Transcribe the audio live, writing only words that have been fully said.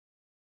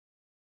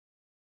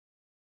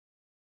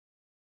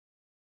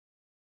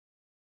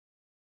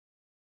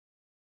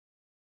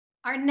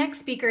Our next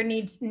speaker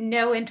needs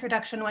no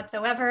introduction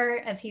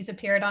whatsoever, as he's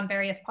appeared on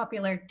various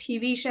popular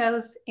TV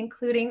shows,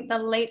 including The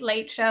Late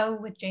Late Show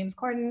with James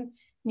Corden,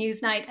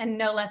 Newsnight, and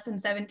no less than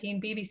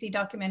 17 BBC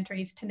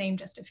documentaries, to name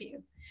just a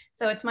few.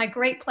 So it's my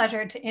great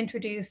pleasure to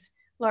introduce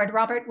Lord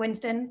Robert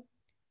Winston,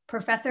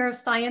 Professor of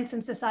Science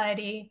and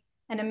Society,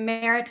 and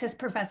Emeritus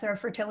Professor of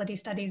Fertility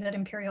Studies at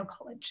Imperial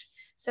College.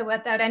 So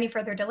without any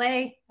further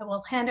delay, I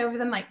will hand over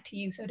the mic to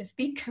you, so to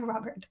speak,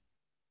 Robert.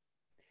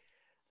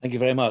 Thank you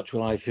very much.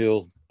 Well, I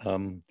feel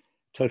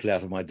totally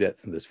out of my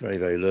depth in this very,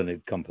 very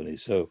learned company,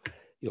 so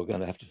you're going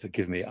to have to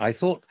forgive me. I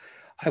thought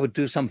I would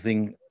do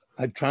something,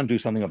 I'd try and do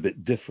something a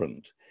bit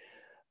different.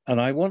 And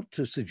I want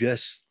to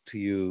suggest to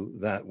you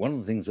that one of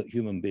the things that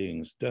human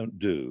beings don't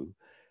do,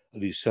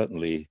 at least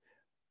certainly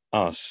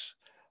us,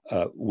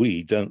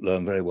 we don't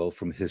learn very well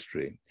from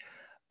history.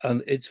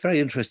 And it's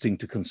very interesting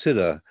to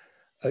consider,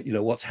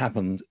 what's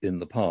happened in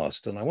the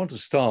past. And I want to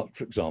start,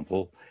 for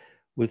example,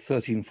 with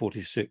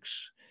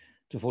 1346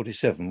 to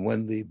 47,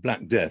 when the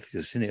Black Death,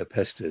 Yersinia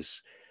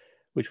pestis,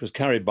 which was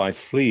carried by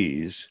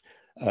fleas,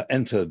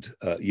 entered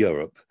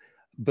Europe.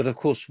 But of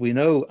course, we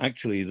know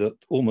actually that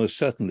almost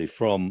certainly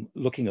from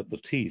looking at the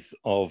teeth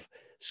of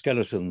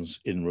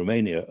skeletons in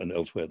Romania and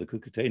elsewhere, the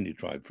Cucuteni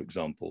tribe, for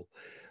example,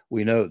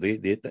 we know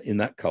in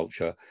that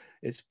culture,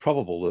 it's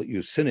probable that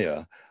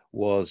Yersinia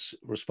was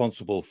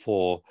responsible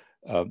for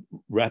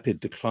rapid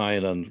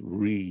decline and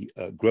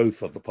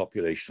regrowth of the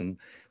population,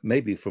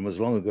 maybe from as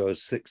long ago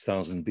as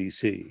 6000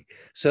 BC.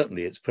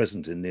 Certainly it's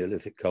present in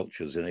Neolithic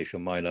cultures in Asia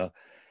Minor,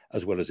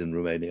 as well as in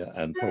Romania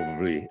and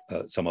probably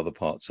some other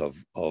parts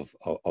of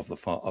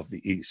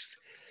the East.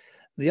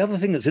 The other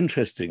thing that's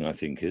interesting, I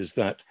think, is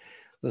that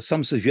there's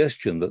some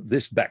suggestion that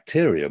this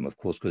bacterium, of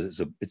course,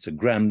 because it's a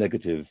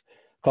gram-negative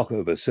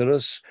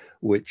Coccobacillus,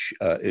 which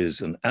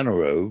is an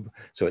anaerobe,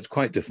 so it's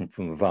quite different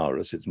from a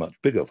virus. It's much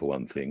bigger, for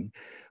one thing,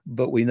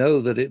 but we know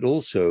that it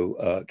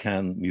also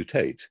can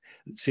mutate.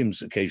 It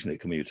seems occasionally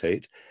it can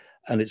mutate,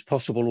 and it's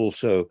possible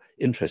also,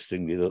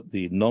 interestingly, that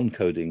the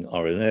non-coding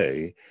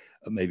RNA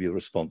may be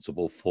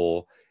responsible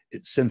for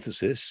its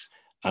synthesis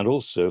and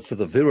also for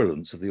the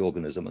virulence of the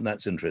organism, and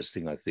that's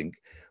interesting, I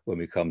think, when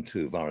we come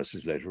to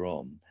viruses later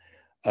on.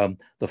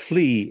 The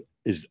flea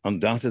is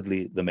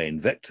undoubtedly the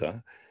main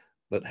vector.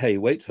 But hey,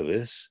 wait for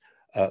this.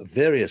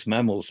 Various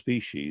mammal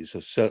species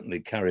have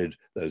certainly carried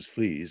those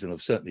fleas and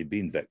have certainly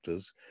been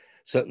vectors.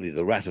 Certainly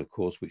the rat, of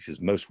course, which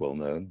is most well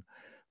known,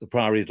 the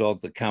prairie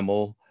dog, the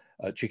camel,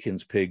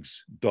 chickens,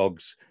 pigs,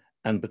 dogs,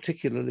 and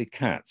particularly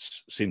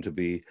cats seem to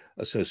be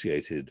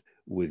associated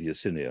with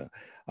Yersinia.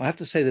 I have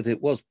to say that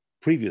it was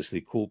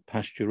previously called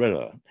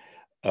Pasturella.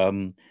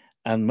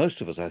 And most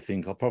of us, I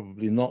think, are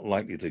probably not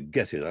likely to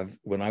get it.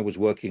 When I was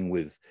working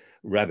with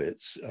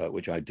rabbits,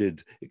 which I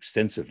did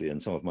extensively in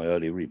some of my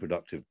early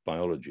reproductive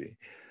biology,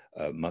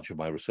 much of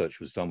my research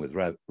was done with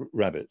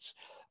rabbits.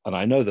 And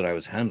I know that I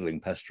was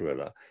handling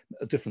Pasturella,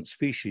 a different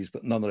species,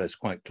 but nonetheless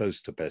quite close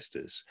to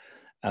pestis.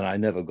 And I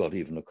never got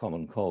even a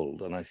common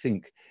cold. And I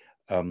think,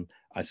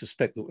 I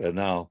suspect that we're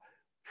now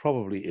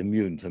probably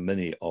immune to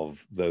many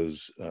of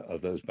those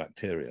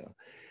bacteria.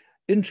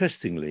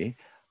 Interestingly,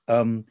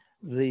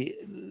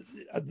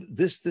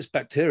 this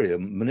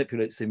bacterium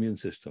manipulates the immune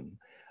system.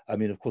 I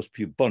mean, of course,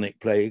 bubonic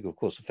plague, of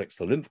course, affects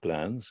the lymph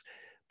glands,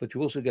 but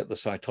you also get the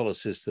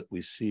cytolysis that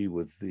we see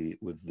with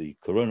the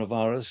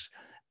coronavirus,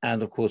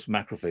 and of course,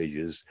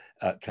 macrophages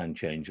can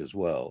change as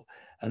well.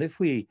 And if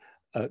we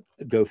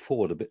go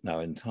forward a bit now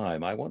in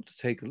time, I want to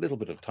take a little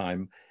bit of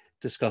time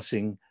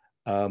discussing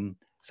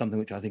something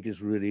which I think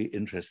is really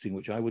interesting,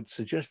 which I would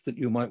suggest that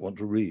you might want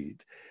to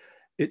read.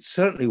 It's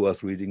certainly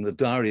worth reading the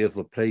Diary of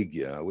the Plague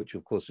Year, which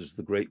of course is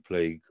the Great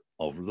Plague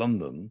of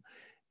London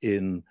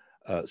in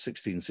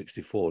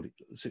 1664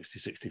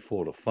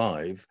 to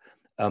 5.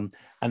 And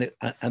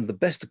the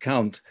best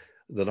account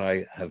that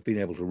I have been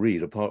able to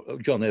read,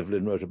 John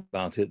Evelyn wrote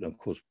about it, and of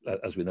course,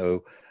 as we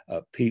know,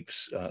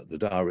 Pepys, the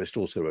diarist,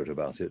 also wrote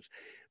about it.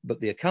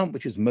 But the account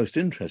which is most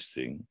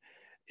interesting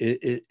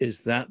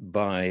is that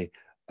by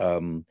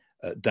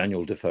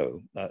Daniel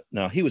Defoe.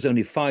 Now, he was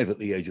only 5 at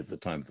the age of the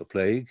time of the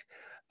plague,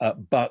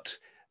 but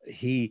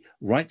he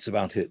writes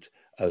about it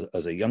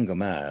as a younger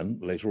man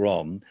later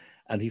on,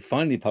 and he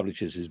finally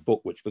publishes his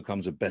book, which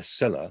becomes a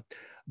bestseller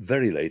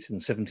very late in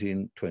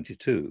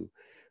 1722.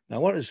 Now,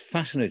 what is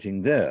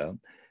fascinating there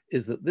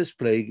is that this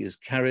plague is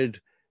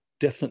carried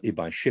definitely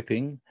by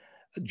shipping,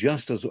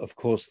 just as, of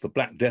course, the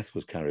Black Death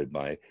was carried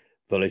by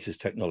the latest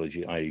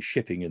technology, i.e.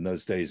 shipping in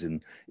those days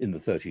in the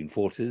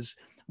 1340s,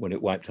 when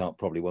it wiped out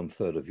probably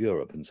 1/3 of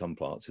Europe in some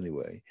parts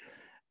anyway.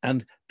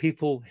 And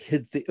people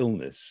hid the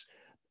illness,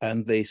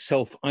 and they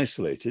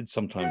self-isolated,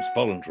 sometimes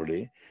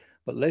voluntarily,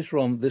 but later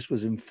on this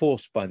was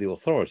enforced by the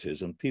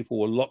authorities, and people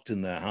were locked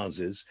in their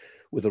houses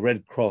with a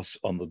red cross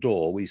on the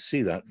door. We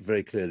see that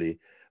very clearly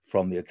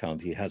from the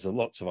account. He has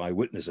lots of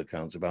eyewitness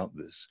accounts about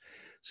this.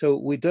 So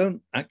we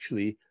don't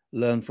actually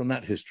learn from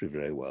that history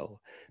very well,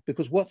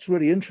 because what's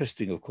really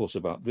interesting, of course,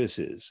 about this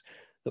is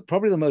that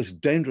probably the most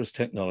dangerous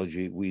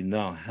technology we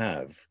now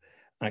have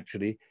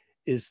actually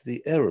is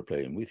the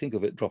aeroplane. We think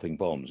of it dropping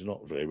bombs,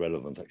 not very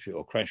relevant actually,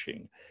 or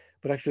crashing.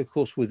 But actually, of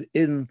course,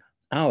 within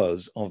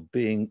hours of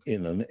being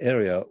in an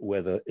area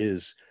where there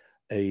is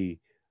a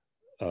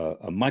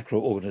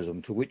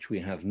microorganism to which we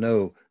have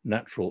no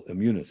natural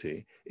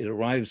immunity, it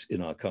arrives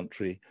in our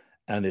country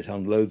and it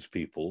unloads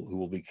people who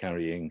will be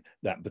carrying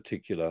that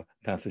particular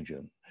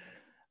pathogen.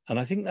 And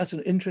I think that's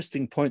an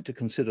interesting point to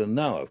consider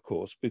now, of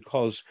course,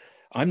 because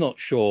I'm not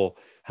sure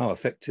how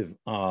effective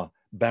our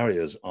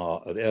barriers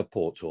are at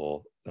airports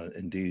or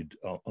indeed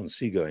on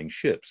seagoing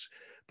ships.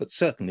 But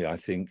certainly, I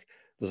think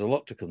there's a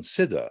lot to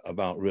consider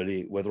about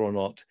really whether or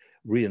not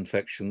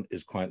reinfection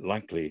is quite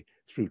likely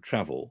through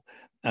travel.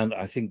 And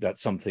I think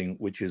that's something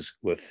which is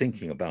worth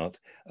thinking about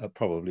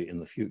probably in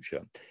the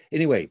future.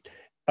 Anyway,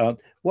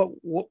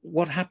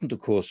 what happened, of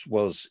course,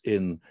 was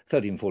in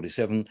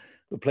 1347,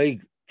 the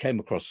plague came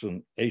across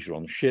from Asia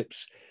on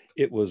ships.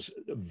 It was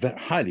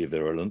highly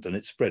virulent and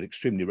it spread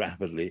extremely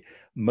rapidly.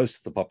 Most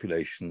of the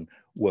population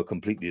were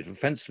completely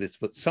defenseless,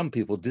 but some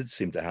people did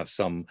seem to have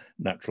some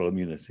natural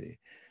immunity.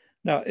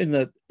 Now, in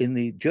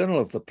the Journal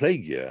of the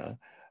Plague Year,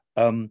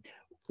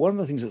 one of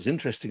the things that's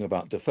interesting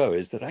about Defoe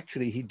is that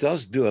actually he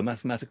does do a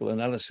mathematical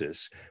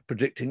analysis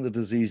predicting the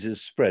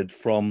disease's spread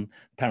from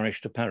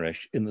parish to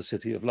parish in the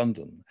city of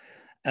London.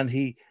 And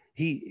he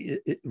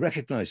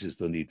recognizes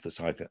the need for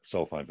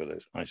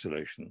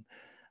self-isolation.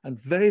 And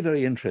very,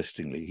 very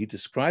interestingly, he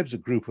describes a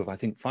group of, I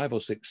think, 5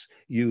 or 6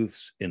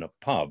 youths in a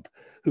pub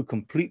who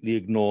completely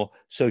ignore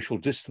social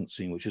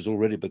distancing, which is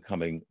already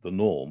becoming the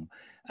norm.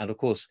 And of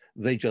course,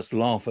 they just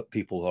laugh at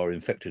people who are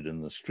infected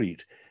in the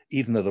street,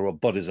 even though there are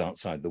bodies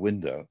outside the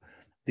window.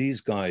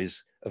 These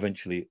guys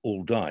eventually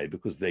all die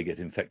because they get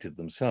infected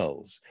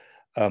themselves.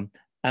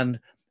 And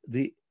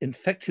the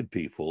infected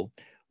people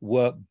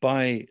were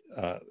by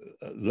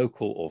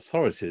local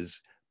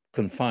authorities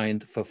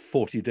confined for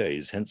 40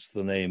 days, hence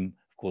the name,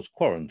 of course,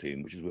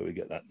 quarantine, which is where we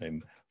get that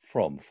name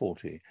from,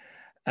 40.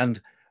 And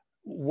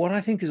what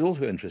I think is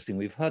also interesting,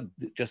 we've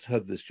just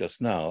heard this just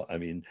now. I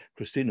mean,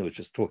 Christina was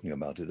just talking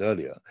about it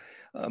earlier.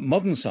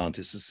 Modern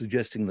scientists are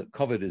suggesting that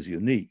COVID is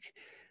unique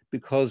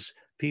because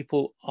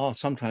people are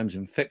sometimes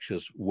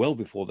infectious well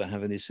before they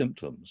have any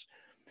symptoms.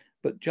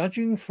 But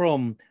judging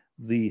from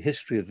the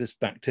history of this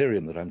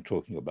bacterium that I'm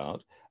talking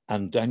about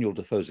and Daniel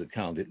Defoe's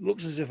account, it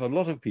looks as if a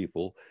lot of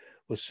people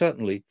were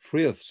certainly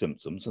free of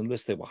symptoms,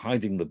 unless they were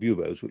hiding the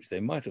buboes, which they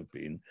might have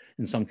been.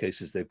 In some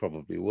cases, they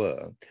probably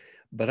were.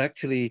 But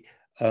actually,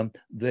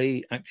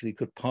 they actually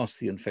could pass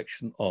the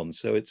infection on.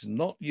 So it's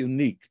not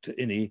unique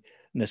to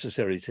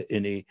necessary to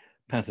any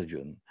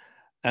pathogen.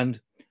 And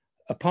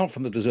apart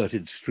from the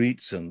deserted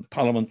streets and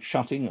Parliament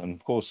shutting, and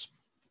of course,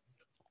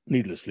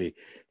 needlessly,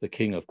 the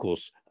king, of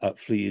course,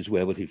 flees.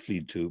 Where would he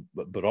flee to?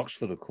 But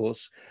Oxford, of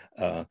course.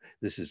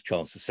 This is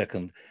Charles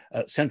II.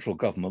 Central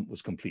government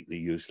was completely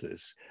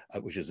useless,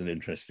 which is an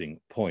interesting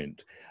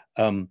point.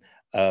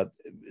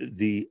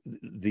 The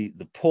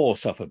poor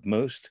suffered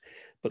most,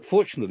 but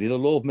fortunately, the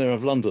Lord Mayor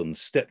of London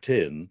stepped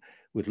in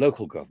with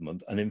local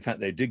government, and in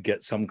fact, they did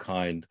get some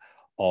kind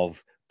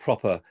of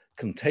proper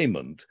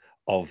containment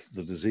of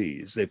the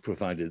disease. They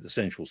provided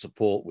essential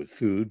support with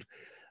food.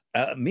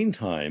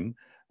 Meantime,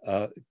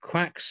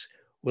 quacks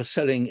were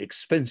selling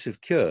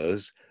expensive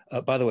cures.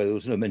 By the way, there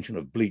was no mention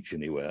of bleach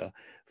anywhere.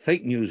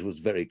 Fake news was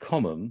very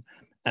common,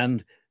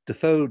 and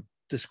Defoe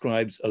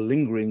describes a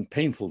lingering,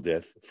 painful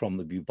death from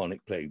the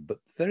bubonic plague. But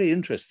very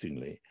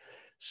interestingly,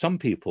 some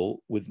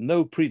people with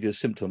no previous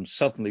symptoms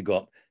suddenly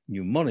got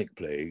pneumonic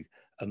plague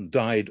and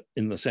died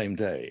in the same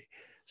day.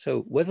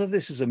 So whether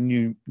this is a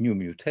new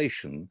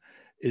mutation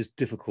is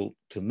difficult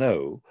to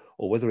know,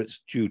 or whether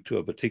it's due to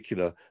a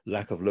particular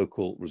lack of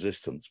local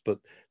resistance. But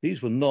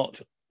these were not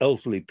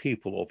elderly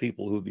people or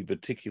people who would be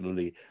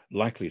particularly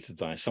likely to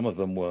die. Some of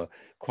them were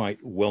quite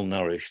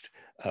well-nourished,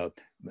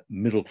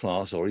 middle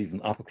class or even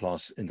upper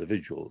class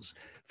individuals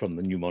from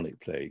the pneumonic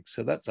plague.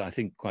 So that's, I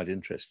think, quite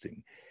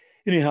interesting.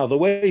 Anyhow, the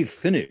wave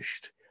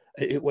finished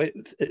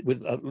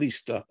with at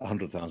least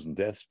 100,000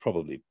 deaths,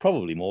 probably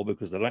more,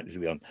 because they're likely to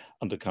be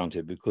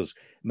undercounted, because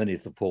many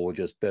of the poor were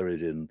just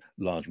buried in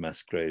large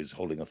mass graves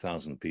holding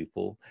 1,000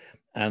 people.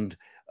 And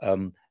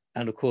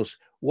of course,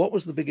 what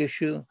was the big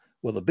issue?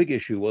 Well, the big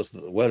issue was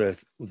that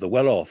the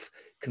well-off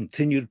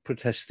continued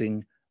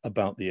protesting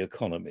about the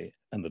economy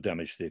and the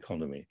damage to the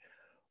economy.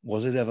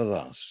 Was it ever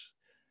thus?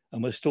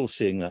 And we're still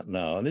seeing that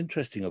now. And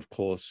interesting, of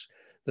course,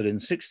 that in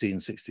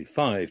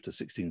 1665 to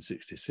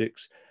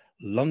 1666,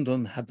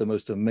 London had the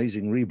most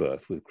amazing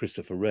rebirth with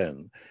Christopher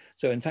Wren.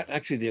 So in fact,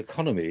 actually the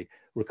economy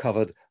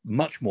recovered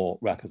much more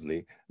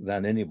rapidly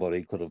than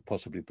anybody could have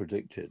possibly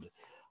predicted.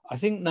 I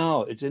think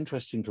now it's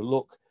interesting to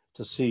look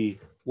to see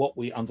what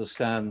we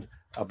understand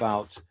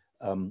about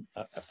the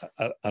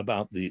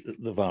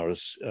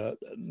virus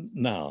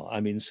now.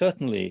 I mean,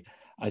 certainly,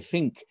 I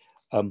think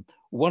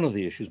one of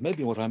the issues,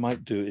 maybe what I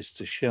might do is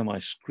to share my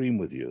screen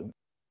with you.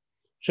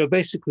 So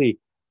basically,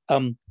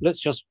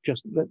 let's just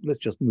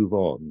move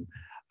on.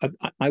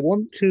 I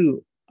want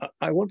to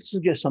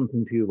suggest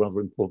something to you rather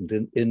important.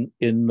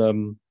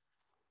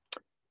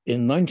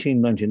 in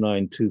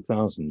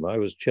 1999-2000, I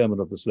was chairman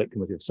of the Select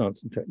Committee of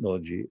Science and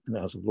Technology in the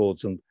House of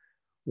Lords, and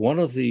one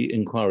of the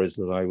inquiries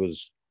that I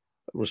was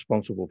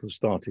responsible for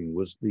starting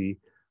was the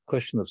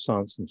question of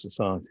science and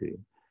society.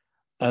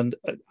 And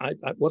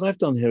what I've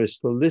done here is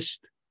to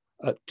list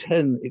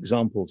 10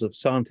 examples of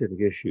scientific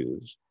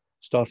issues,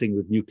 starting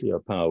with nuclear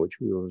power, which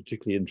we were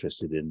particularly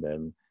interested in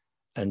then,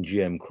 and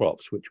GM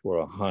crops, which were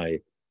a high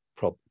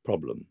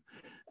problem.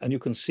 And you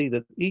can see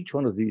that each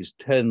one of these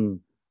 10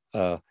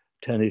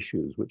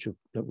 issues, which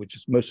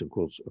is most, of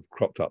course, have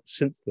cropped up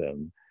since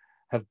then,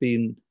 have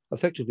been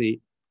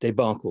effectively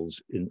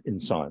debacles in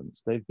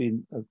science. They've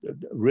been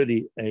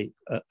really a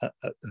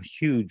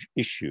huge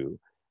issue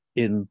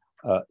in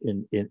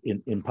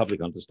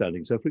public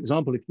understanding. So, for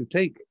example, if you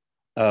take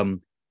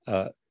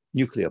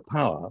nuclear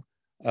power,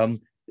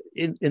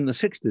 in the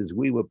 60s,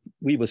 we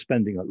were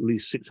spending at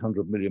least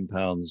 £600 million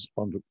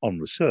on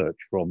research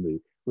from the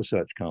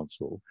Research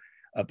Council.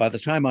 By the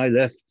time I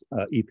left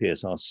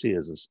EPSRC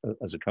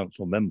as a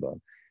council member,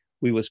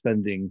 we were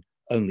spending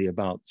only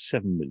about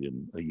 7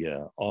 million a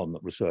year on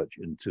research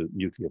into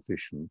nuclear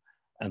fission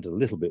and a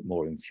little bit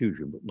more in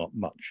fusion, but not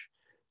much.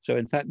 So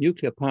in fact,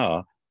 nuclear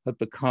power had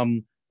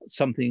become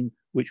something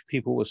which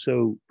people were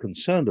so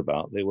concerned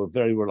about, they were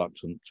very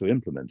reluctant to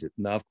implement it.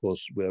 Now, of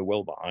course, we're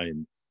well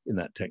behind in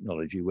that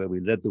technology where we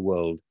led the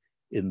world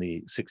in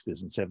the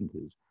 60s and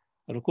 70s.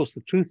 And of course,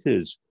 the truth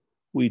is,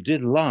 we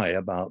did lie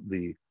about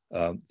the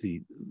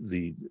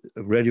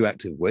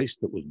radioactive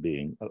waste that was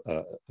being,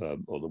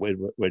 or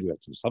the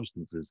radioactive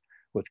substances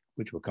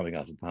which were coming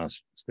out of power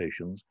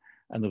stations.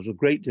 And there was a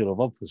great deal of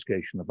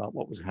obfuscation about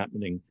what was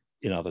happening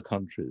in other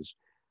countries.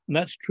 And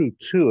that's true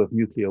too of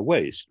nuclear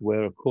waste,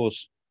 where of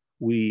course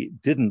we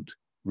didn't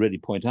really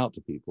point out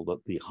to people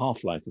that the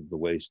half-life of the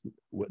waste,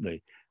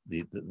 the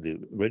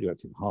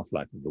radioactive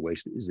half-life of the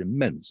waste is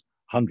immense,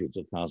 hundreds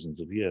of thousands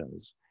of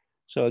years.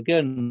 So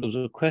again, there was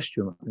a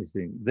question, I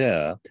think,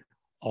 there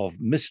of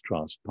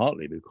mistrust,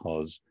 partly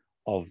because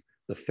of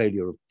the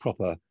failure of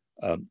proper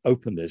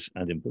openness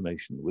and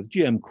information. With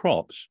GM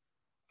crops,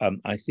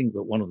 I think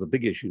that one of the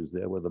big issues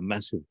there were the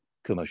massive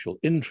commercial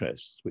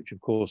interests, which of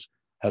course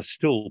have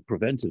still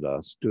prevented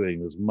us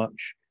doing as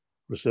much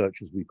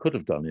research as we could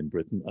have done in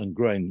Britain and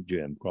growing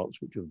GM crops,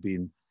 which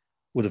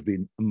would have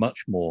been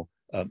much more,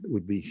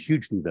 would be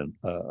hugely then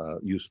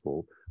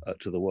useful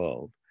to the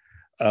world.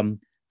 And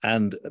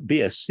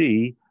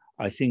BSC,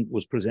 I think,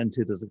 was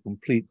presented as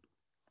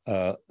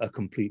a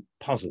complete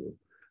puzzle.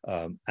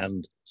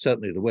 And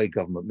certainly the way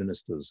government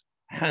ministers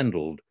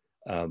handled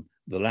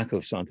the lack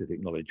of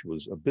scientific knowledge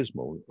was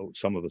abysmal.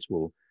 Some of us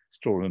will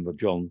still remember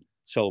John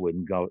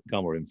Selwyn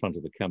Gummer in front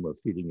of the camera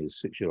feeding his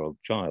 6-year-old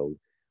child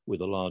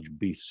with a large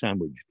beef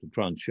sandwich to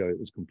try and show it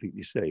was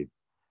completely safe,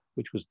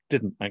 which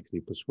didn't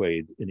actually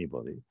persuade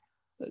anybody.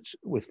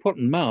 With foot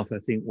and mouth, I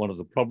think one of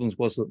the problems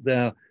was that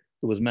there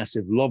was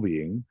massive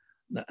lobbying,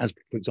 as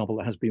for example,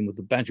 there has been with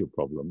the badger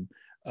problem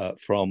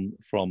from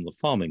the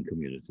farming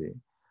community.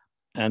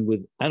 And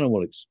with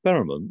animal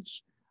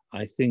experiments,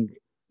 I think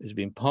there's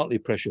been partly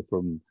pressure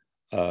from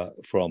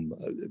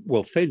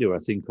failure, I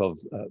think, of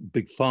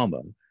Big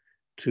Pharma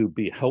to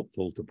be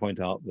helpful to point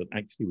out that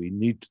actually we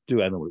need to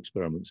do animal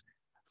experiments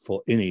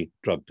for any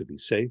drug to be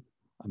safe.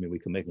 I mean, we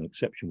can make an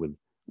exception with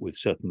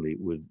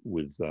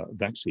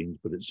vaccines,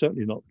 but it's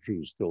certainly not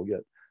true still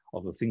yet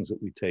of the things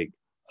that we take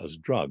as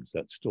drugs.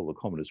 That's still the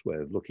commonest way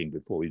of looking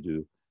before we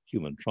do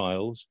human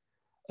trials.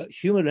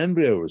 Human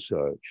embryo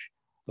research,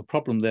 the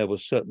problem there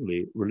was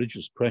certainly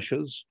religious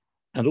pressures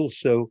and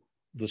also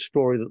the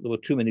story that there were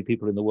too many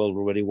people in the world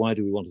already. Why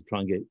do we want to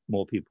try and get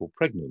more people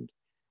pregnant?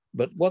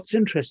 But what's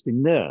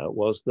interesting there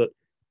was that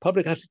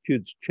public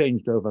attitudes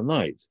changed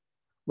overnight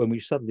when we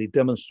suddenly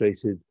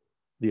demonstrated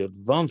the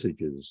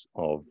advantages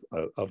of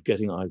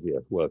getting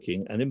IVF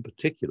working, and in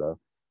particular,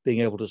 being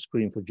able to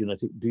screen for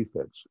genetic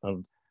defects.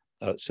 And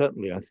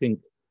certainly, I think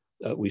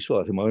we saw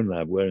it in my own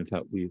lab, where in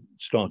fact we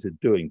started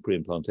doing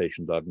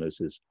pre-implantation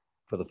diagnosis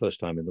for the first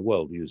time in the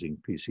world using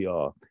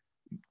PCR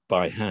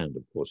by hand,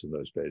 of course, in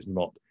those days,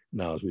 not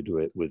now as we do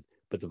it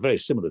but a very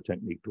similar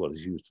technique to what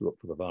is used to look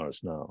for the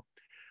virus now.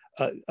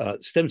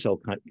 Stem cell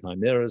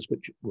chimeras,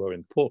 which were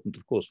important,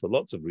 of course, for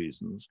lots of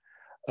reasons,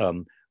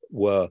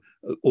 were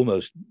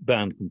almost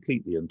banned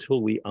completely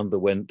until we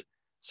underwent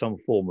some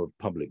form of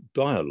public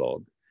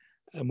dialogue.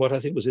 And what I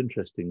think was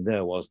interesting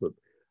there was that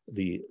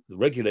the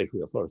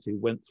regulatory authority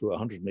went through a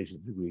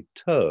 180-degree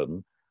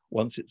turn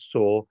once it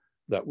saw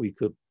that we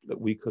could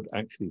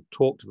actually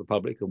talk to the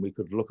public and we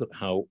could look at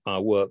how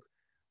our work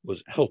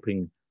was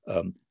helping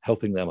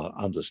them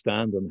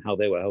understand and how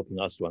they were helping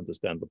us to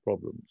understand the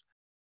problems.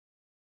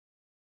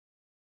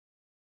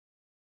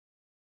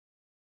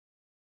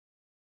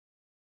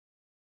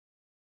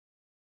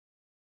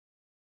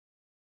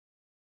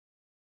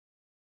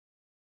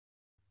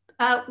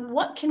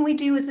 What can we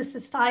do as a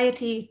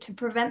society to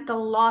prevent the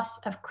loss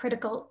of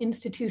critical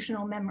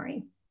institutional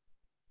memory?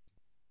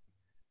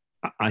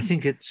 I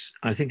think it's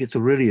a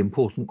really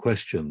important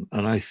question,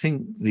 and I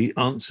think the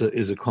answer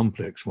is a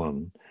complex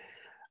one.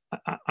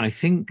 I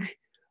think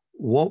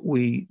what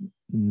we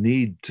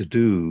need to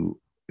do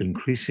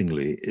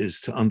increasingly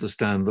is to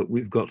understand that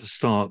we've got to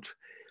start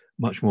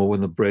much more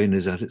when the brain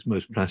is at its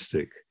most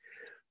plastic.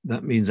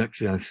 That means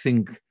actually, I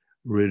think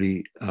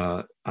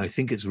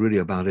it's really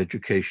about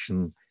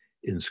education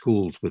in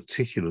schools,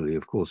 particularly,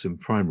 of course, in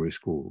primary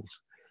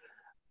schools.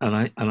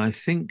 And I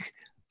think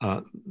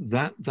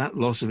that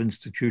loss of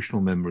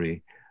institutional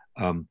memory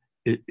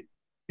it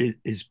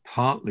is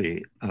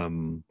partly.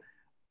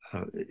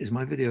 Is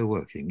my video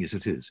working? Yes,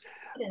 it is.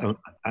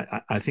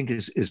 I think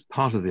is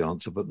part of the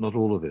answer, but not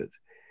all of it.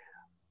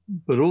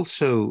 But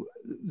also,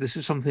 this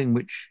is something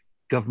which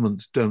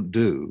governments don't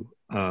do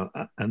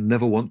and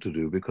never want to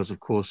do, because, of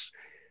course,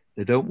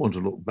 they don't want to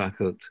look back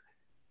at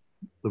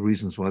the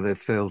reasons why they've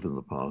failed in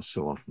the past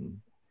so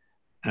often.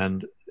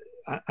 And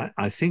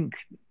I think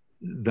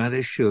that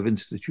issue of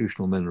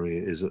institutional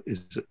memory is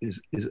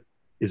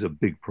a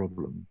big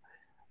problem.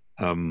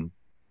 And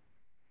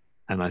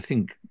I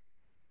think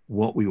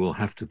what we will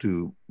have to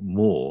do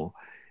more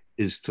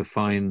is to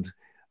find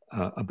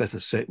a better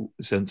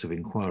sense of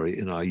inquiry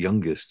in our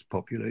youngest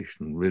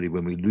population, really,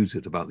 when we lose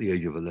it about the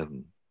age of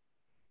 11.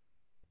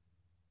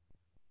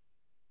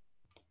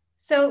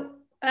 So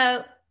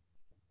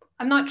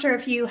I'm not sure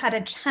if you had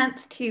a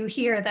chance to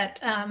hear that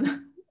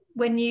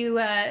when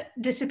you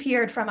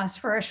disappeared from us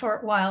for a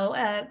short while,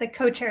 the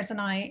co-chairs and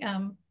I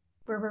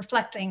were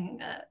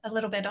reflecting a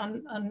little bit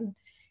on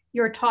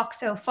your talk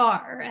so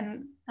far.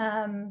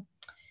 And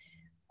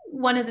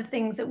one of the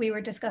things that we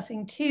were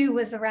discussing too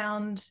was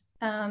around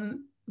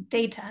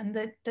data and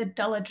the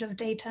dullage of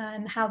data,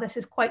 and how this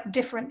is quite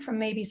different from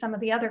maybe some of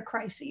the other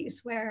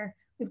crises where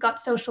we've got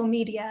social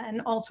media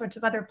and all sorts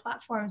of other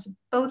platforms,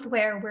 both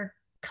where we're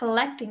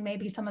collecting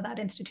maybe some of that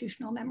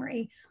institutional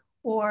memory,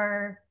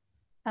 or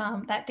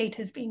that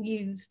data is being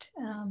used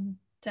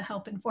to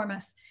help inform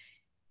us.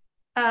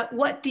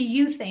 What do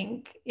you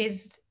think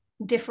is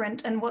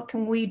different, and what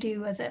can we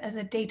do as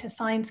a data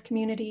science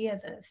community,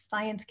 as a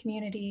science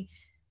community,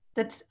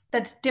 that's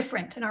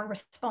different in our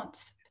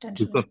response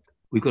potentially?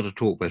 We've got to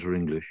talk better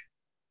English.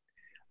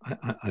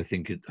 I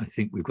think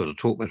we've got to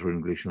talk better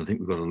English, and I think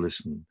we've got to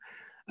listen.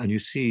 And you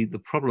see the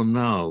problem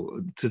now,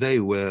 today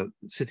we're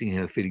sitting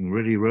here feeling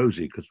really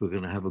rosy because we're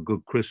going to have a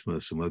good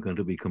Christmas and we're going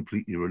to be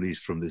completely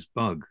released from this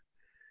bug.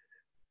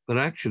 But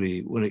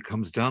actually, when it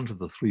comes down to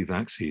the 3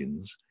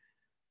 vaccines,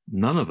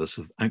 none of us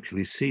have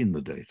actually seen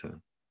the data.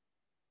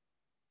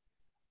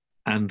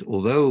 And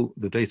although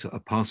the data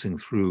are passing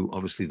through,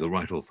 obviously, the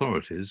right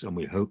authorities, and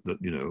we hope that,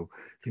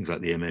 things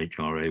like the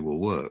MHRA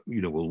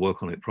will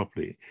work on it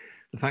properly,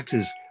 the fact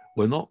is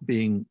we're not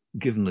being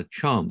given a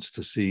chance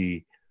to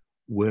see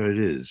where it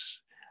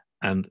is.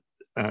 And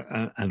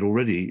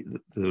already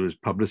there is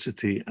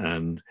publicity,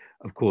 and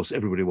of course,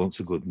 everybody wants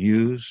a good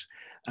news,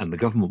 and the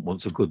government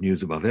wants a good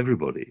news above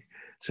everybody.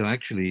 So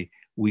actually,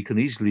 we can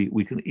easily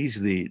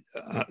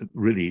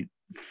really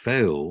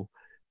fail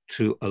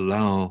to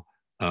allow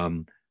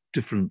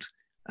different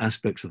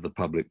aspects of the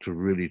public to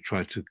really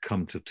try to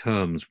come to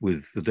terms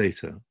with the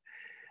data.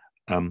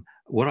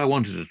 What I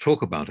wanted to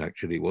talk about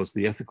actually was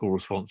the ethical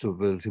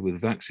responsibility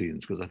with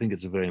vaccines, because I think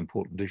it's a very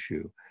important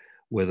issue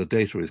where the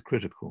data is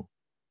critical.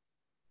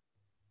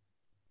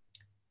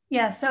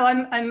 Yeah, so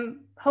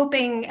I'm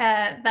hoping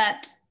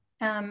that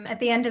at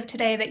the end of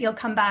today that you'll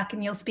come back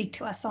and you'll speak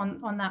to us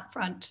on that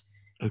front.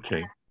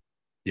 Okay,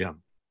 yeah,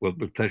 well,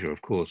 with pleasure,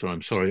 of course. And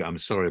I'm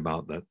sorry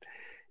about that.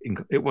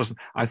 It wasn't.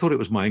 I thought it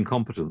was my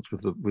incompetence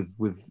but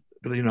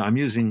I'm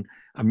using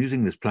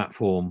this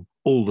platform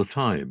all the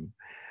time,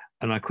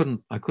 and I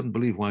couldn't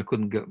believe why I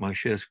couldn't get my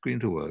share screen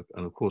to work.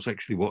 And of course,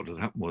 actually, what had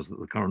happened was that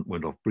the current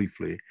went off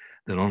briefly,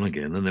 then on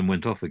again, and then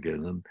went off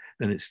again, and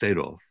then it stayed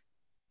off.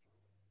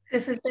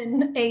 This has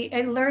been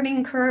a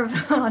learning curve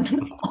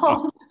on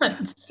all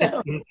fronts.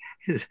 So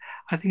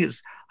I think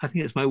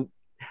it's my.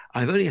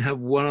 I've only had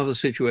one other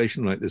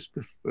situation like this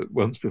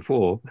once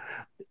before.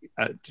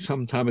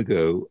 Some time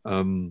ago,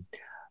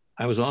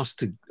 I was asked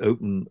to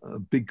open a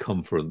big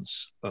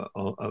conference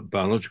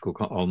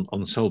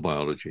on cell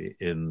biology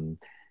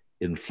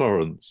in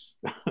Florence,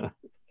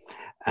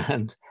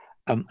 and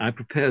I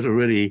prepared a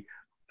really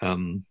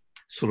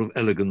sort of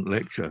elegant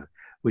lecture,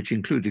 which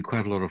included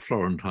quite a lot of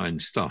Florentine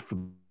stuff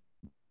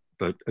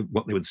about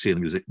what they would see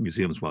in the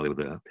museums while they were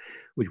there,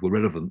 which were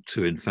relevant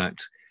to, in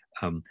fact,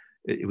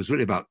 it was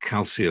really about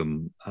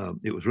calcium.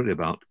 It was really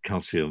about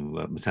calcium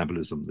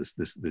metabolism.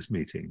 This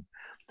meeting,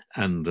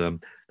 and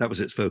that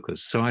was its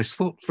focus. So I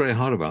thought very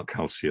hard about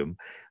calcium,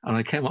 and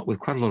I came up with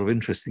quite a lot of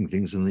interesting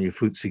things in the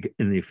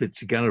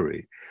Uffizi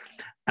gallery.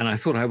 And I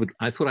thought I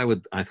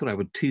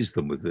would tease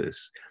them with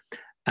this.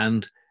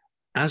 And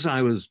as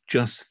I was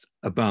just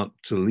about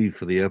to leave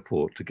for the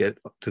airport to get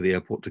to the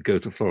airport to go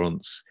to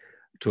Florence,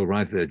 to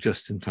arrive there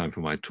just in time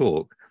for my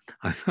talk,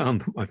 I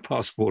found that my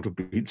passport had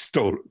been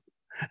stolen.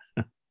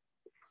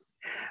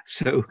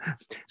 So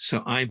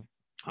I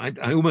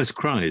almost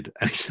cried,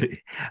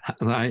 actually.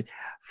 And I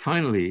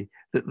finally,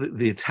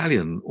 the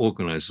Italian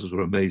organizers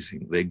were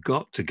amazing. They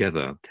got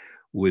together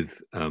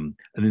with an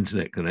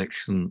internet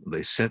connection.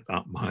 They set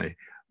up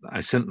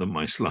I sent them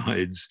my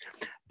slides.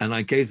 And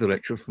I gave the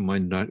lecture from my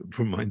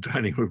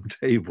dining room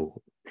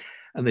table.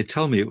 And they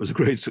tell me it was a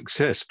great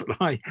success, but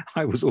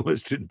I was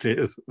almost in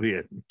tears at the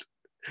end.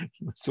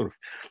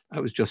 I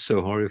was just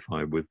so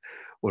horrified with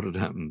what had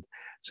happened.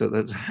 So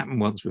that's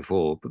happened once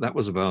before, but that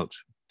was about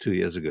 2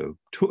 years ago,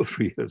 2 or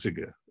 3 years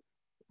ago.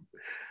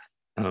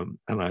 And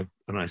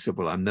I said,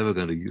 well, I'm never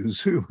going to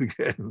use Zoom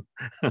again.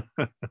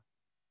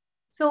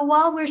 So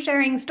while we're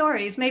sharing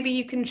stories, maybe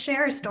you can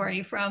share a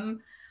story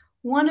from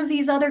one of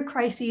these other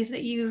crises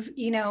that you've,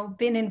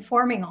 been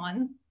informing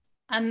on,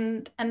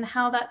 and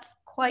how that's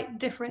quite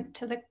different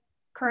to the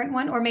current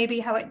one, or maybe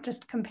how it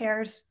just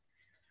compares.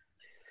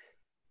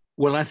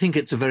 Well, I think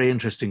it's a very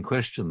interesting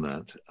question,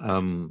 that.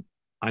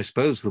 I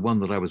suppose the one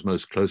that I was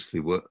most closely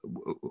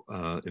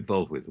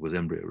involved with was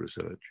embryo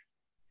research.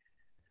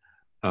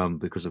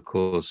 Because, of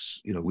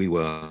course, we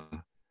were,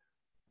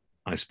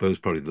 I suppose,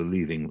 probably the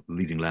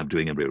leading lab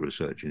doing embryo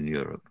research in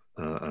Europe,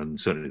 and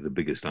certainly the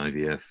biggest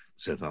IVF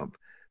setup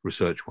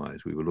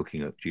research-wise. We were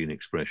looking at gene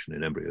expression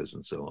in embryos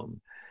and so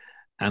on.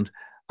 And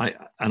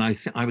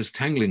I was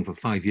tangling for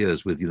 5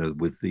 years with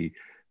the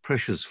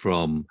pressures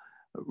from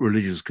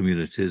religious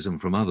communities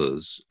and from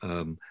others.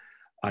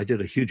 I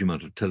did a huge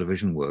amount of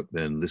television work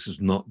then. This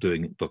is not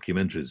doing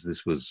documentaries.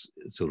 This was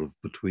sort of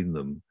between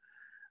them,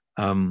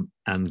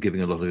 and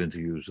giving a lot of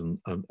interviews. And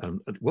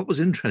what was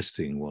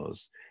interesting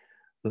was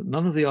that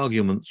none of the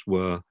arguments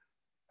were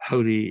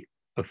wholly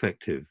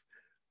effective,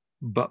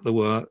 but there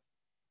were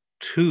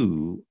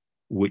two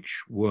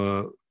which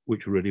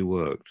really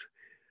worked.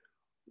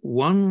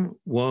 One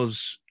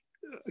was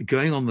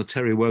going on the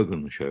Terry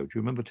Wogan show. Do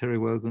you remember Terry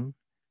Wogan?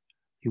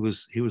 He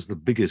was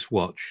the biggest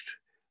watched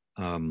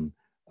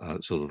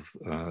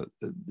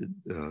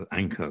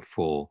anchor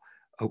for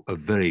a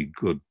very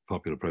good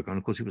popular program.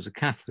 Of course, he was a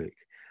Catholic,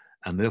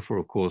 and therefore,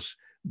 of course,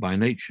 by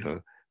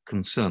nature,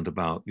 concerned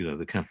about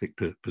the Catholic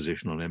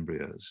position on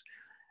embryos.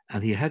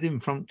 And he had in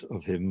front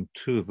of him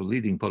two of the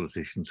leading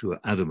politicians who were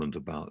adamant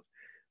about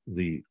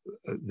the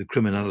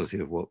criminality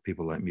of what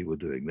people like me were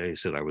doing. They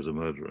said I was a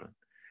murderer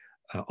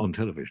on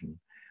television.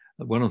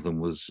 One of them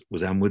was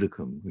Anne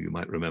Widdecombe, who you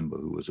might remember,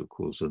 who was, of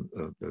course, a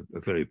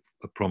very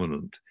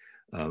prominent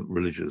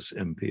religious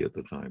MP at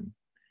the time.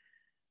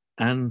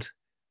 And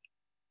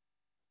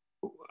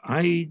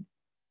I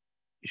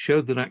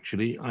showed that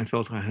actually I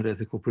felt I had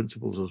ethical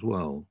principles as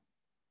well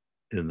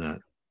in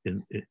that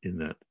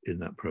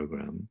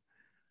program.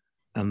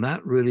 And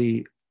that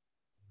really,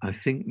 I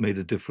think, made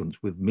a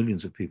difference with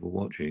millions of people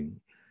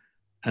watching.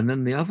 And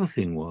then the other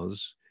thing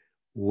was,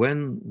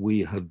 when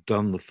we had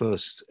done the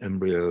first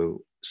embryo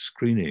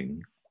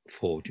screening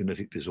for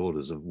genetic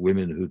disorders of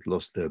women who'd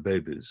lost their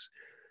babies,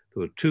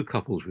 there were 2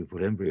 couples we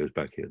put embryos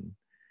back in.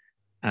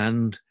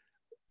 And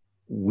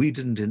we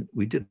didn't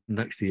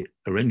actually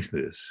arrange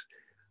this,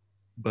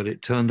 but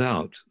it turned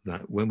out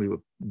that when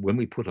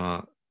we put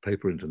our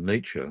paper into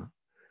Nature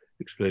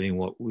explaining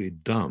what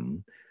we'd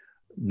done,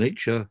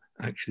 Nature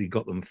actually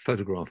got them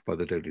photographed by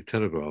the Daily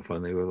Telegraph,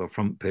 and they were the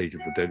front page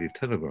of the Daily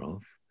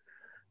Telegraph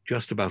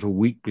just about a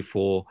week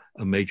before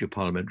a major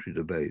parliamentary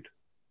debate.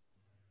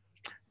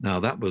 Now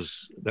that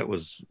was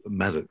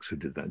Maddox who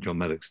did that. John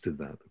Maddox did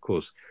that. Of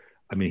course,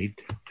 I mean,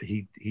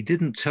 he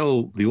didn't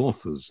tell the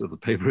authors of the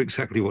paper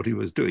exactly what he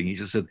was doing. He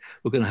just said,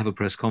 we're going to have a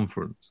press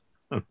conference.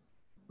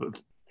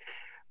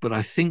 But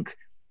I think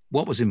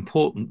what was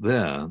important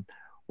there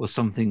was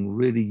something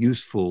really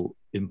useful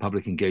in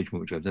public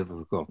engagement, which I've never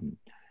forgotten.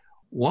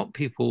 What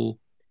people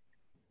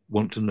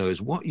want to know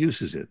is, what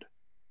use is it?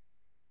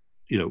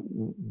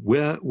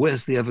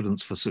 Where's the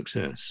evidence for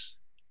success?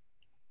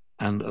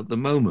 And at the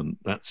moment,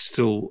 that's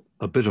still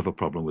a bit of a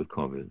problem with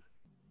COVID,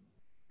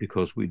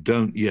 because we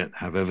don't yet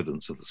have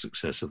evidence of the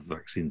success of the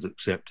vaccines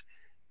except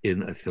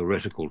in a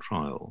theoretical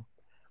trial.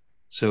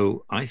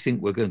 So I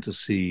think we're going to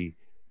see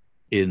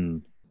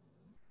in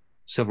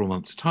several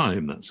months'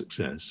 time that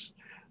success.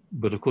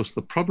 But of course,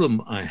 the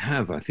problem I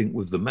have, I think,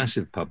 with the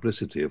massive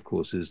publicity, of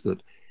course, is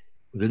that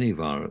with any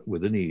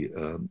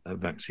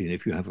vaccine,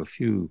 if you have a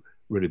few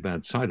really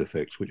bad side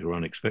effects, which are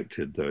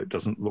unexpected, though it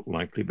doesn't look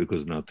likely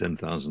because now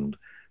 10,000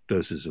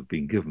 doses have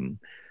been given,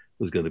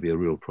 there's going to be a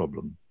real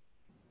problem.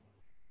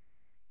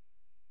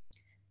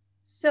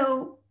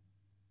 So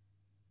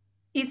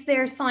is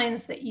there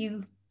science that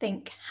you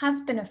think has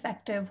been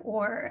effective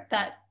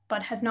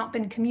but has not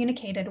been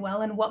communicated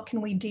well? And what can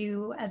we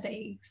do as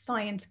a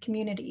science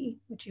community,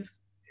 to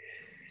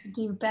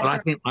do better?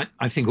 Well,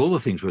 I think all the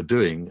things we're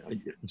doing,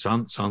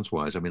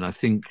 science-wise, I mean, I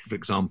think, for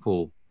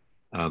example,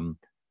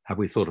 have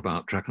we thought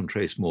about track and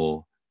trace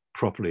more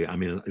properly? I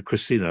mean,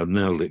 Christina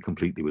nailed it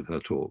completely with her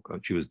talk.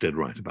 She was dead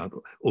right about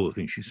all the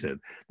things she said.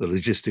 The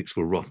logistics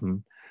were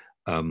rotten.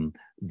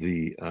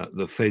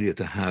 The failure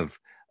to have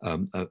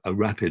a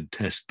rapid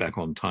test back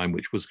on time,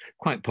 which was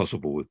quite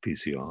possible with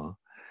PCR.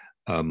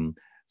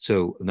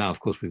 So now, of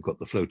course, we've got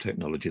the flow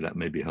technology that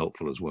may be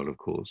helpful as well, of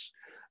course.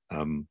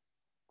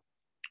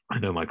 I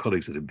know my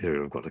colleagues at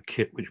Imperial have got a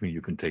kit, which means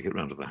you can take it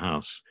around to the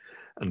house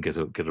and get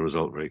a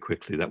result very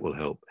quickly. That will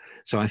help.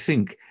 So I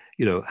think,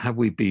 have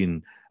we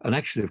been, and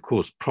actually, of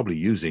course, probably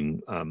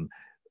using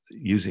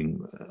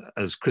using,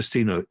 as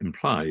Christina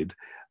implied,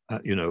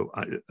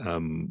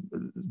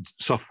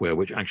 software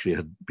which actually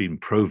had been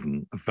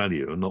proven of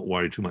value and not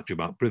worry too much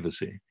about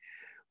privacy,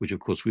 which of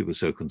course we were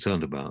so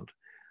concerned about.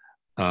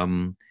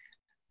 And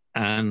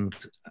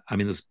I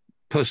mean, there's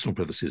personal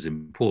privacy is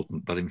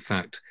important, but in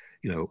fact,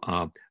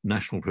 our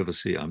national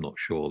privacy, I'm not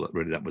sure that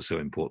really that was so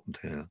important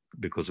here,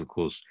 because of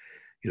course,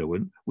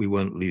 when we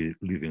weren't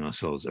leaving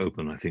ourselves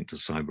open, I think, to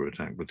cyber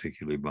attack,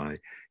 particularly by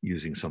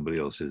using somebody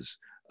else's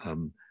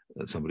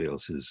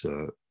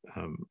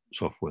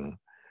software.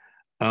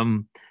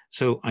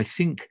 So I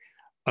think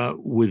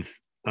with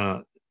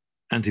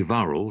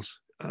antivirals,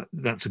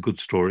 that's a good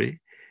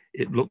story.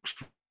 It looks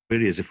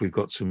really as if we've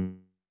got some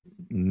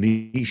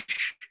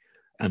niche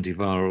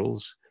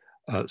antivirals.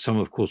 Some,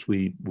 of course,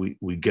 we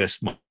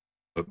guessed might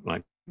look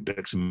like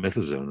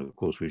dexamethasone, of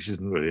course, which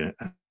isn't really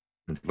an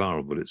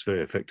antiviral, but it's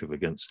very effective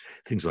against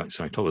things like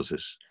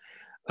cytolysis.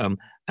 I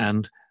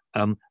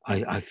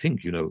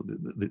think,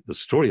 the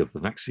story of the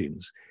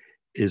vaccines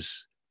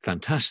is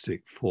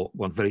fantastic for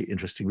one very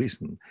interesting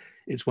reason.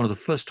 It's one of the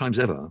first times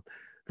ever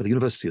that a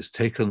university has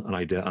taken an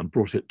idea and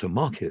brought it to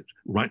market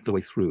right the way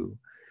through.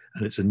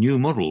 And it's a new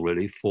model,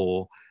 really,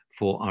 for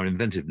our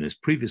inventiveness.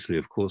 Previously,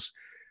 of course,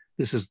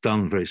 this is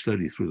done very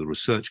slowly through the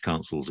research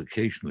councils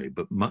occasionally,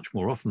 but much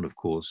more often, of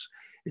course,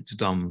 it's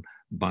done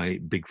by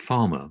big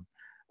pharma.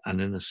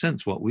 And in a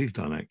sense, what we've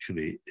done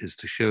actually is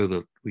to show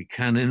that we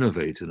can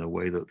innovate in a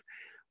way that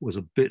was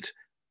a bit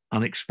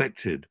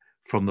unexpected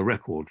from the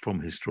record, from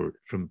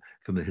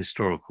the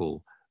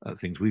historical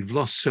things. We've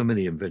lost so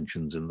many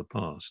inventions in the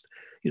past.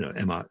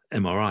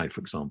 MRI,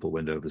 for example,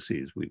 went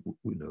overseas. We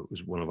know it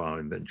was one of our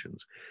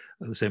inventions.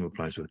 The same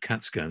applies with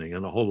CAT scanning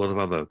and a whole lot of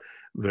other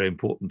very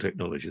important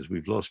technologies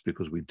we've lost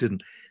because we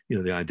didn't,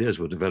 the ideas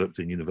were developed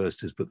in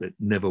universities, but it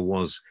never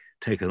was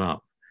taken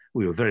up.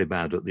 We were very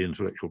bad at the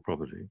intellectual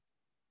property.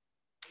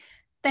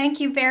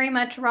 Thank you very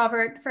much,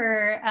 Robert,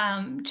 for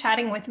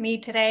chatting with me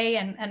today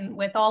and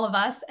with all of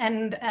us.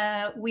 And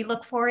we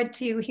look forward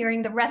to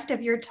hearing the rest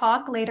of your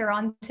talk later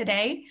on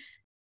today.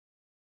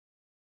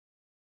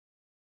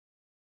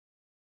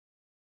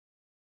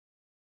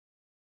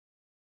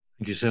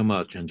 Thank you so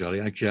much,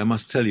 Anjali. Actually, I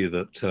must tell you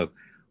that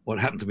what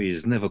happened to me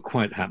has never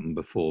quite happened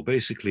before.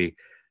 Basically,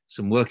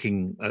 some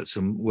workmen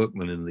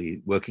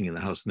working in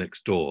the house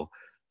next door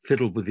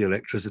fiddled with the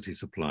electricity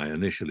supply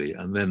initially,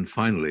 and then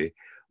finally,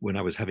 when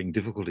I was having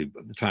difficulty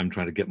at the time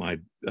trying to get my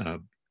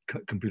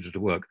computer to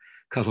work,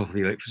 cut off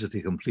the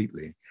electricity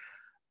completely.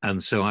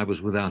 And so I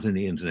was without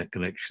any internet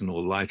connection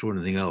or light or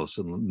anything else.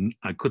 And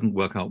I couldn't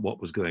work out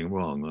what was going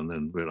wrong and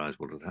then realized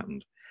what had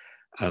happened.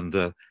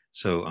 And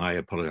so I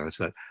apologize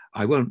for that.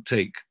 I won't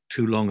take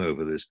too long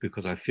over this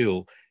because I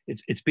feel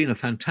it's been a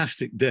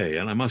fantastic day.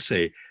 And I must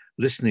say,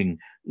 listening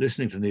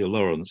to Neil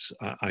Lawrence,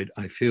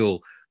 I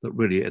feel that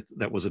really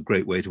that was a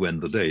great way to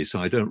end the day. So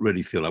I don't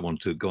really feel I want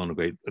to go on a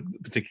great,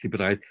 particularly,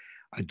 but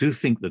I do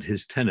think that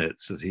his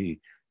tenets that he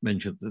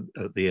mentioned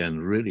at the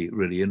end really,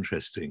 really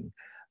interesting.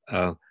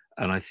 And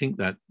I think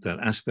that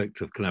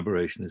aspect of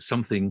collaboration is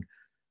something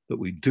that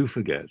we do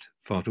forget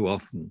far too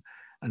often.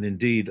 And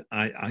indeed,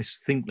 I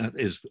think that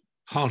is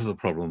part of the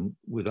problem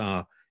with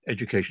our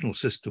educational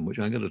system, which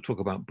I'm going to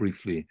talk about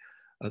briefly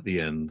at the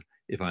end,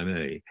 if I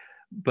may.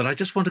 But I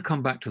just want to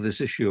come back to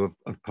this issue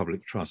of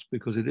public trust,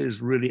 because it is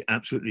really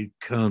absolutely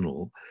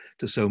kernel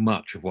to so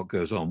much of what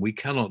goes on. We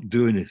cannot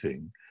do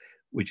anything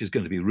which is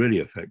going to be really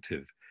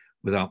effective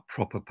without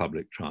proper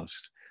public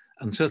trust.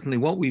 And certainly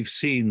what we've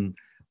seen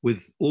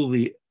with all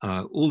the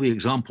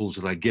examples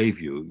that I gave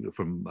you,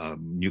 from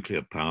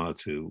nuclear power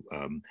to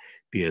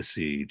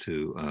BSc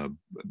to,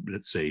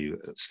 let's say,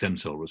 stem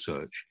cell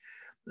research,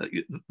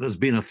 there's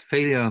been a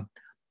failure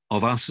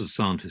of us as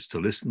scientists to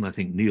listen. I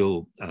think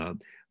Neil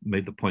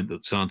made the point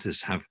that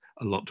scientists have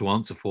a lot to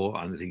answer for,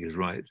 and I think he's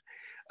right.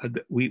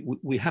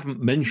 We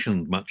haven't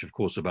mentioned much, of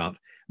course, about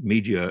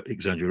media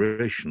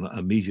exaggeration,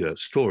 media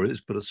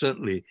stories, but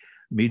certainly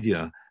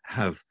media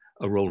have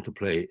a role to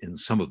play in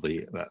some of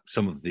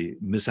the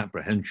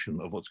misapprehension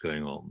of what's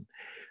going on.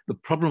 The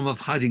problem of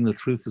hiding the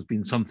truth has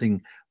been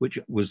something which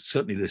was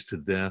certainly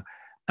listed there.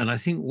 And I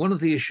think one of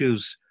the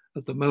issues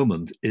at the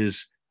moment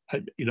is,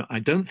 I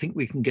don't think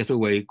we can get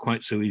away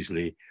quite so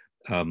easily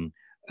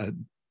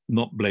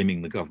not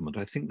blaming the government.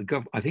 I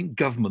think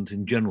government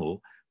in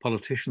general,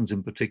 politicians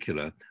in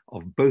particular,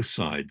 of both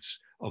sides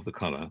of the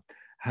colour,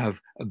 have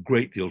a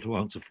great deal to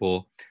answer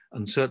for.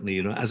 And certainly,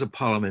 as a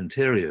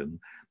parliamentarian,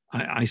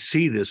 I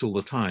see this all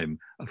the time.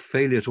 A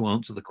failure to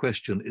answer the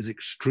question is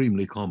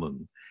extremely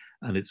common,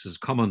 and it's as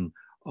common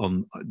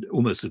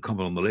almost as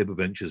common on the Labour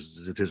benches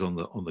as it is on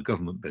the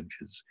government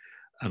benches.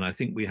 And I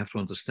think we have to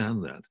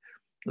understand that.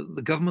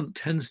 The government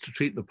tends to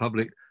treat the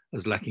public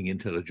as lacking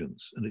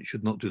intelligence, and it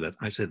should not do that.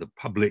 I say the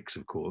publics,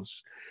 of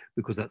course,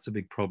 because that's a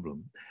big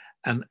problem.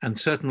 And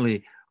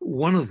certainly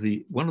one of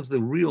the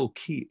real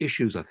key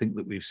issues I think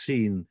that we've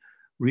seen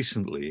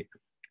recently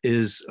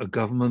is a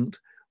government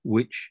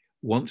which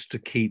wants to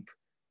keep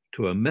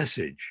to a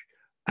message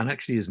and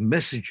actually is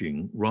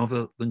messaging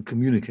rather than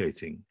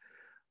communicating.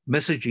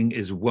 messaging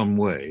is one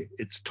way,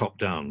 it's top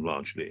down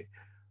largely.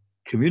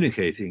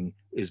 Communicating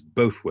is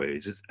both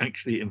ways. It's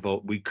actually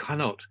involved, we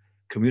cannot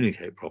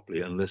communicate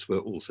properly unless we're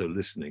also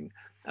listening.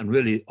 And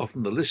really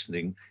often the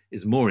listening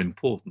is more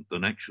important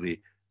than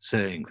actually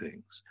saying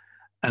things.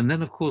 And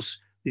then of course,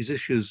 these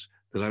issues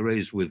that I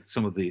raised with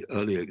some of the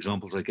earlier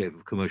examples I gave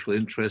of commercial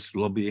interests,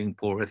 lobbying,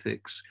 poor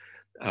ethics,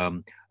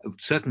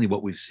 certainly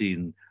what we've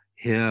seen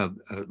here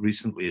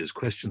recently is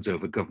questions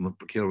over government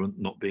procurement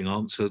not being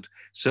answered,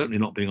 certainly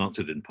not being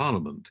answered in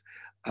Parliament.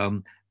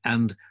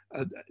 And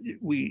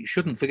we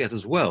shouldn't forget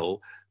as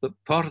well that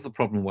part of the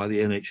problem why the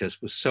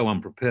NHS was so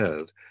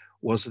unprepared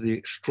was the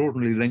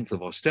extraordinary length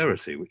of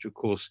austerity, which of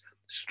course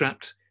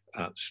strapped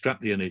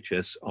the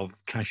NHS of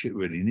cash it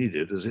really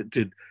needed, as it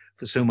did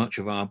for so much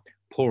of our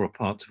poorer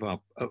parts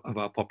of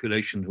our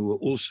population who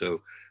also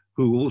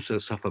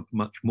suffered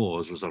much more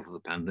as a result of the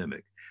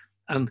pandemic.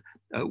 And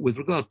with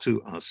regard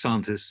to our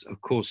scientists,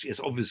 of course, yes,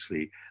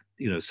 obviously,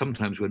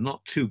 sometimes we're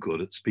not too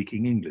good at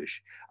speaking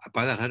English.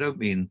 By that, I don't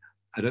mean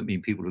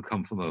people who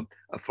come from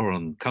a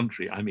foreign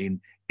country. I mean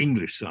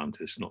English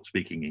scientists not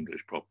speaking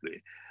English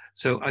properly.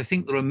 So I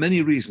think there are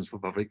many reasons for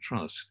public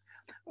trust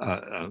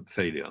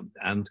failure.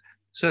 And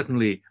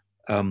certainly,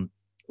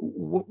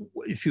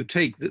 if you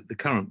take the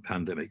current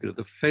pandemic,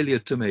 the failure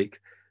to make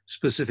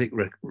specific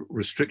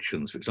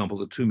restrictions, for example,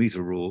 the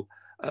 2-meter rule,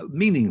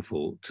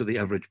 meaningful to the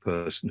average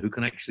person who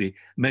can actually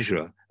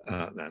measure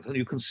that. And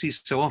you can see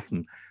so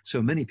often,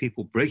 so many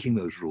people breaking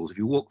those rules. If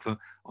you walk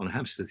on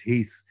Hampstead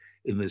Heath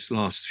in this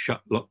last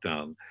shut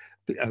lockdown,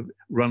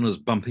 runners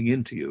bumping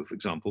into you, for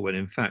example, when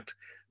in fact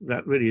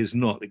that really is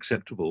not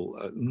acceptable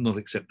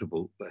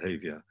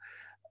behavior.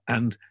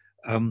 And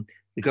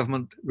the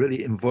government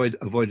really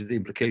avoided the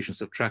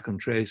implications of track and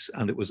trace,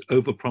 and it was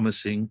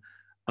over-promising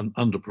and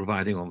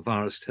under-providing on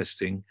virus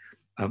testing.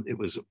 It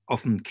was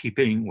often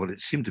keeping what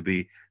it seemed to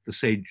be the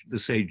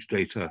SAGE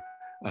data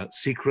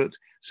secret.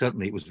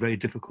 Certainly, it was very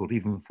difficult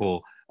even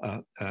for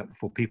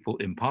people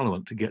in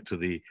Parliament to get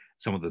to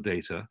some of the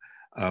data.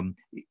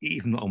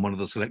 Even on one of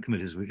the select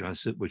committees, which I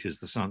sit, which is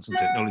the Science and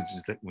Technology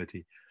Select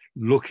Committee,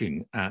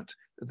 looking at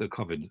the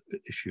COVID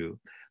issue,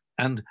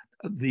 and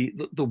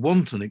the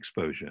wanton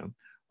exposure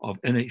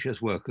of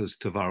NHS workers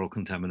to viral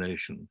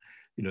contamination.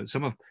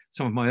 Some of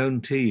my own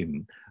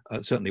team,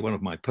 certainly one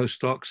of my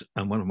postdocs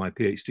and one of my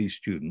PhD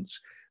students,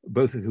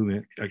 both of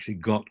whom actually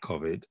got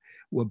COVID,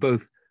 were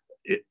both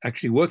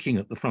actually working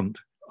at the front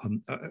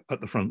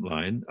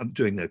line,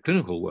 doing their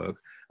clinical work,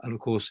 and of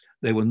course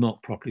they were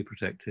not properly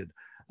protected.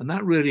 And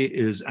that really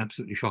is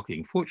absolutely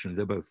shocking. Fortunately,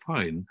 they're both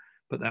fine,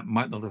 but that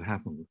might not have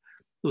happened.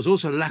 There was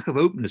also a lack of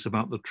openness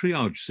about the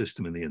triage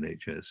system in the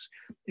NHS.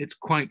 It's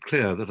quite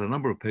clear that a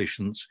number of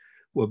patients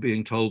were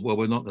being told, well,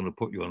 we're not going to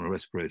put you on a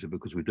respirator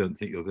because we don't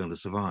think you're going to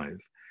survive.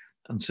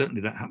 And certainly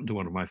that happened to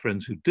one of my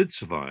friends who did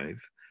survive.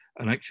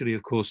 And actually,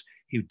 of course,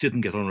 he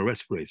didn't get on a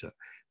respirator.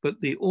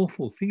 But the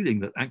awful feeling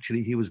that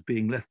actually he was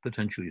being left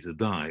potentially to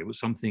die was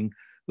something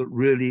that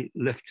really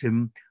left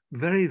him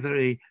very,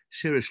 very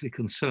seriously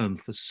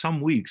concerned for some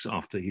weeks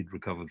after he'd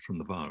recovered from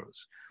the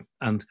virus.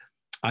 And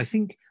I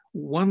think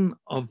one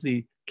of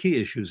the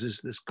key issues is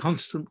this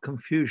constant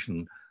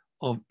confusion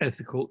of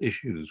ethical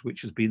issues,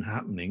 which has been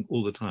happening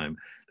all the time.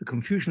 The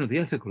confusion of the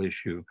ethical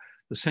issue,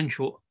 the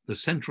central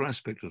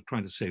aspect of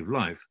trying to save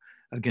life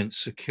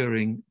against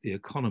securing the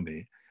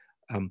economy.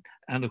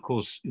 And of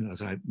course,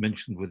 as I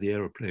mentioned with the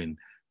aeroplane,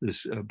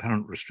 this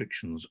apparent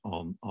restrictions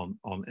on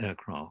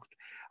aircraft.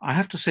 I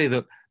have to say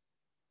that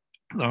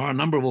there are a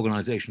number of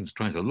organizations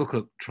trying to look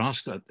at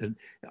trust.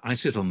 I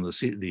sit on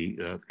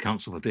the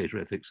Council for Data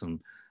Ethics and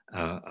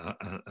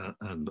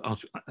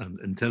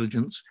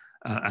Intelligence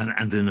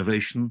and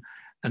Innovation.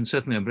 And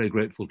certainly I'm very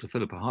grateful to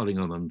Philippa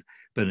Harlingham and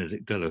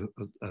Benedict Dello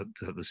at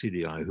the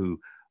CDI, who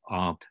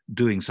are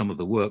doing some of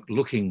the work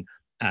looking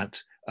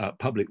at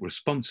public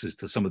responses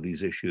to some of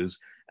these issues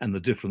and the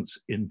difference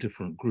in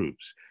different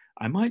groups.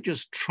 I might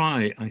just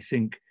try, I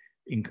think,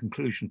 in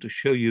conclusion, to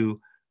show you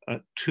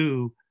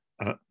two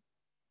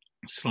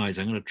slides.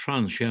 I'm going to try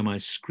and share my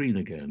screen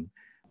again.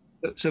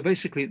 So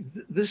basically,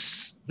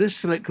 this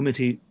select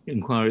committee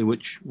inquiry,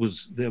 which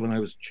was there when I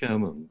was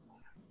chairman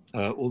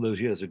all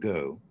those years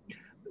ago,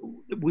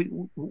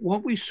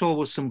 what we saw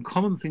was some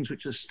common things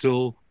which are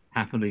still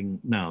happening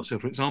now. So,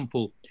 for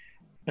example,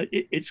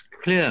 it's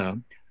clear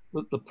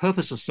that the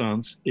purpose of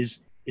science is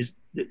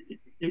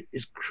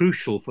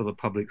crucial for the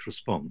public's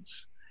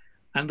response.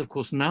 And of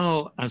course,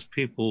 now as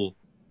people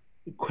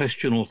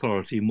question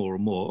authority more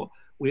and more,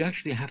 we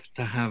actually have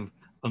to have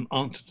an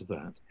answer to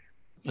that.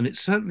 And it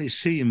certainly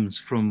seems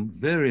from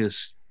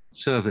various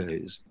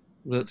surveys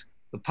that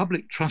the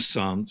public trusts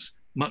science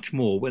much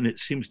more when it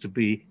seems to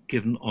be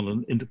given on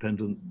an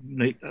independent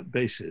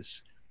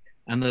basis.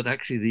 And that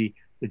actually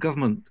the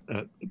government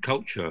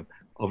culture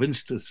of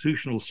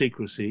institutional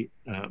secrecy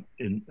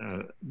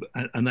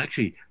and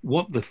actually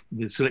what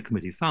the select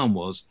committee found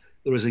was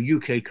there is a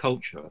UK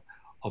culture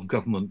of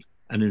government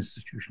and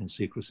institutional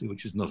secrecy,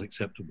 which is not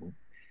acceptable.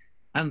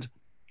 And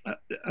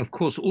of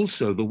course,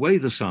 also the way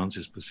the science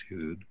is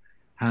pursued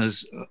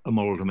has a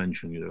moral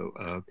dimension.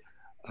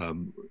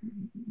 Um,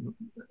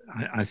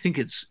 I think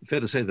it's fair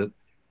to say that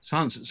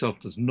science itself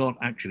does not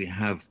actually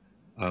have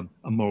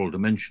a moral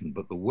dimension,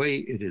 but the way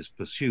it is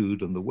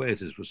pursued and the way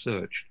it is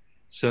researched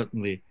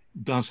certainly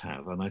does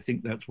have. And I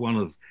think that's one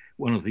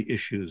of the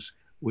issues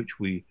which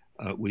we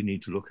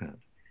need to look at.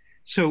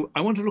 So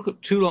I want to look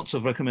at two lots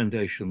of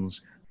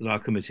recommendations that our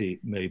committee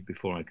made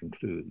before I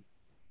conclude.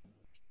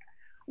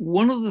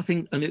 One of the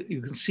things, and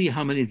you can see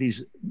how many of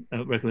these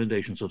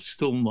recommendations have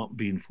still not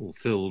been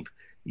fulfilled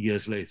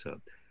years later.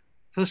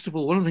 First of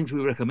all, one of the things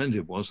we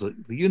recommended was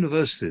that the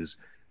universities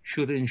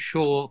should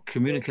ensure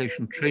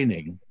communication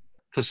training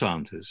for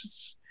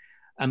scientists.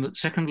 And that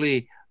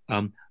secondly,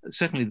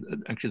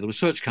 actually the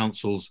research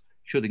councils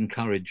should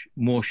encourage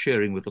more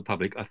sharing with the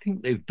public. I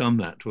think they've done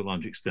that to a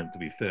large extent, to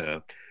be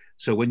fair.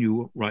 So when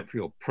you write for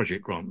your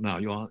project grant now,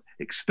 you are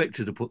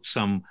expected to put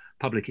some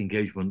public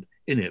engagement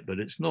in it, but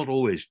it's not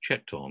always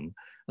checked on.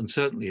 And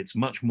certainly it's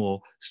much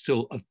more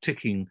still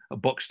a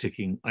box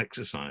ticking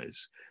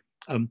exercise.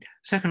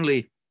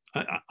 Secondly,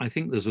 I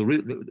think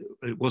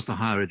it was the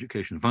Higher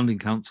Education Funding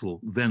Council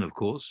then, of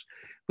course,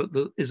 but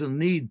there is a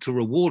need to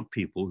reward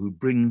people who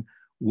bring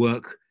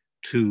work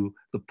to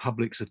the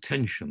public's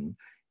attention.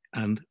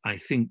 And I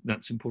think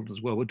that's important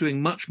as well. We're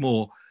doing much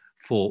more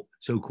for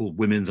so-called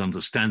women's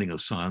understanding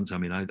of science. I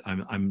mean,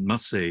 I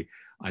must say,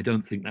 I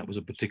don't think that was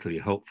a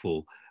particularly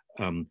helpful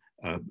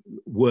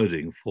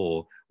wording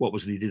for what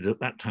was needed at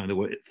that time. There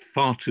were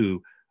far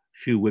too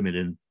few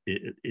women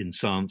in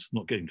science,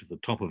 not getting to the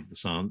top of the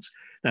science.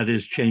 That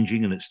is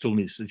changing, and it still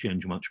needs to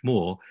change much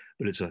more,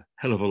 but it's a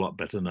hell of a lot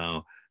better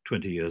now,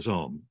 20 years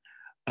on.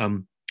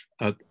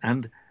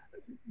 And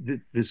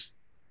this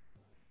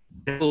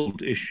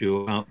old issue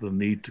about the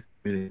need to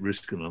communicate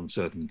risk and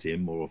uncertainty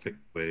in more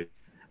effective ways,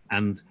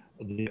 and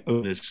the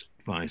onus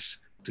advice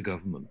to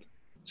government.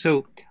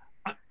 So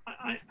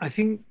I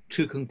think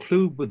to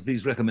conclude with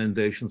these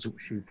recommendations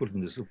which we put in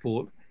this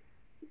report,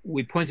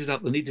 we pointed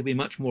out the need to be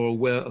much more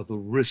aware of the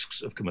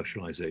risks of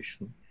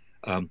commercialization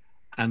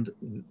and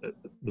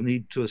the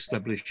need to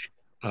establish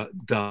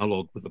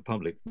dialogue with the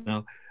public.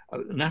 Now,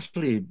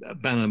 Natalie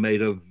Banner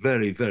made a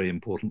very, very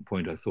important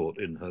point, I thought,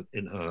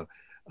 in her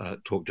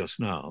talk just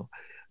now,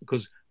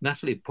 because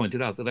Natalie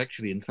pointed out that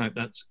actually, in fact,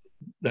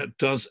 that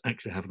does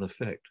actually have an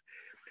effect.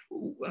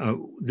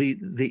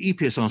 The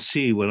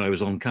EPSRC, when I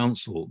was on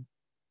council,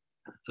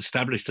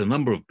 established a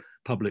number of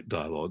public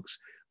dialogues.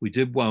 We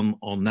did one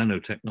on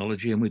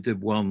nanotechnology and we did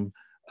one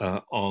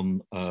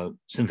on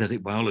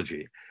synthetic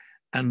biology.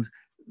 And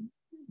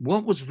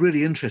what was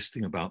really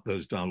interesting about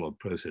those dialogue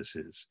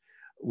processes,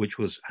 which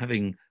was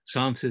having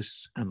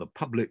scientists and the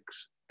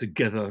publics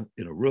together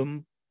in a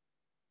room,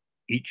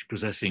 each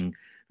possessing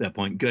their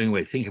point, going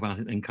away, thinking about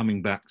it, and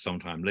coming back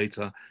sometime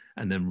later,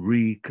 and then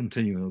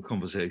re-continuing the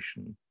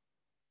conversation.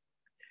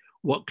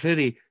 What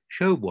clearly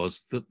showed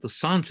was that the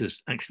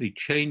scientists actually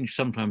changed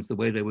sometimes the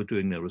way they were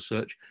doing their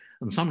research,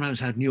 and sometimes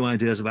had new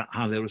ideas about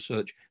how their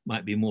research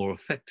might be more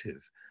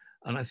effective.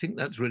 And I think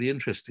that's really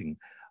interesting.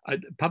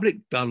 Public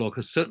dialogue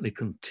has certainly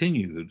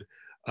continued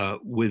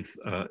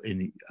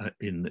in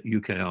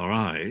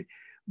UKRI,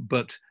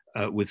 but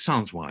with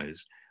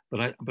ScienceWise.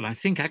 But I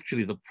think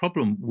actually the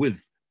problem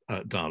with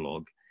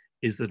dialogue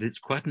is that it's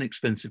quite an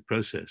expensive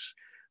process,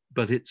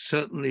 but it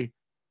certainly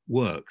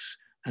works.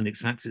 And in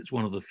fact, it's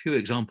one of the few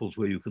examples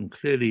where you can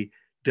clearly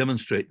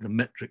demonstrate the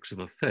metrics of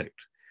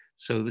effect.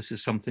 So this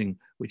is something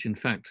which, in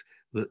fact,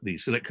 the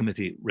Select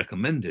Committee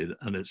recommended,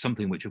 and it's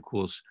something which, of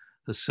course,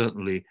 has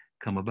certainly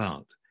come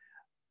about.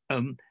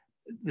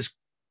 This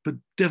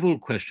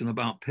bedeviled question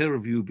about peer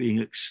review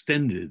being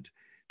extended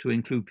to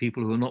include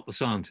people who are not the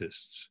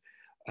scientists.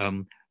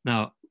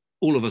 Now,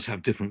 all of us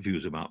have different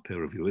views about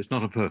peer review. It's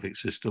not a perfect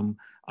system.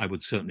 I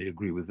would certainly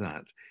agree with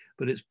that,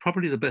 but it's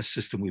probably the best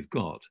system we've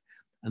got.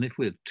 And if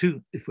we're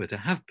to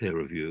have peer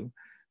review,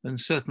 then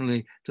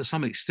certainly to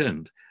some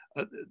extent,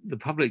 the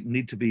public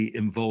need to be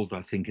involved,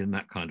 I think, in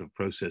that kind of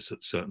process at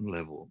a certain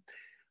level.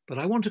 But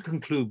I want to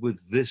conclude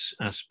with this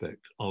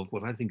aspect of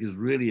what I think is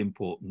really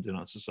important in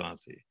our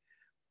society.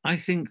 I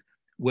think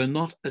we're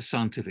not a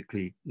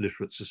scientifically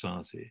literate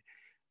society.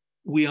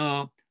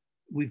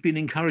 We've been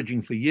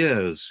encouraging for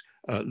years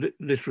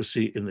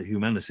literacy in the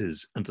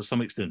humanities and to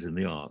some extent in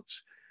the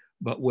arts,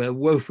 but we're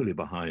woefully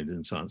behind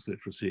in science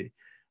literacy.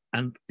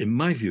 And in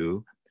my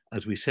view,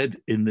 as we said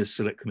in this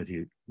Select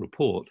Committee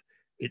report,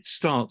 it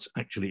starts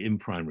actually in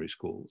primary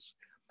schools.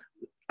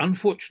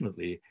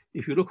 Unfortunately,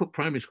 if you look at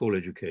primary school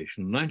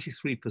education,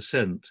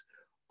 93%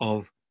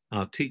 of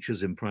our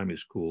teachers in primary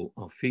school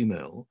are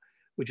female,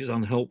 which is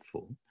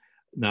unhelpful.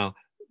 Now,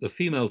 the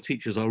female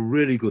teachers are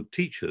really good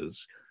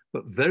teachers,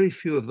 but very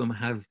few of them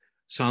have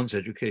science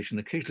education.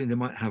 Occasionally they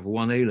might have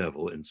one A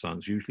level in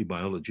science, usually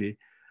biology,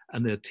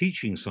 and they're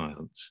teaching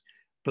science,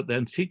 but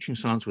they're teaching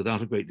science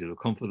without a great deal of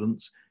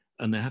confidence,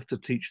 and they have to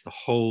teach the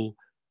whole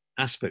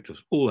aspect of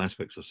all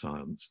aspects of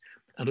science.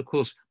 And of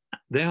course,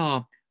 they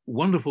are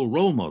wonderful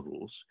role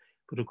models,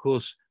 but of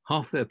course,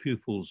 half their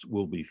pupils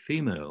will be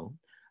female.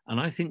 And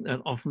I think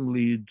that often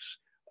leads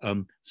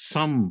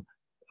some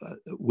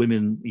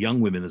women,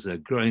 young women, as they're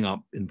growing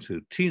up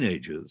into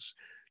teenagers,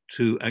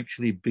 to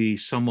actually be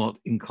somewhat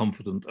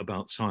inconfident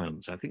about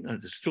science. I think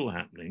that is still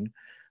happening.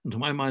 And to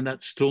my mind,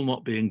 that's still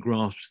not being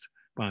grasped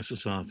by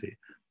society.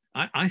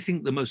 I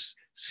think the most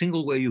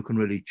single way you can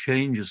really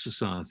change a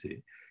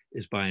society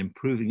is by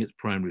improving its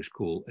primary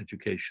school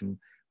education.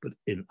 But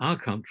in our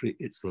country,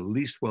 it's the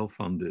least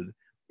well-funded,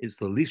 it's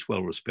the least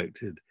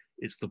well-respected,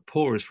 it's the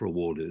poorest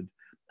rewarded.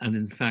 And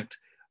in fact,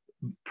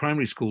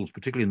 primary schools,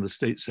 particularly in the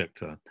state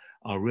sector,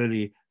 are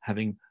really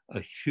having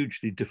a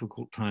hugely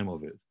difficult time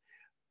of it.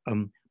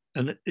 And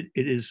it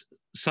is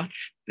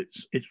such,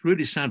 it's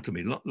really sad to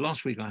me.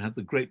 Last week, I had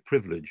the great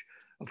privilege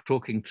of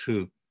talking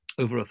to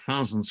over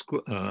 1,000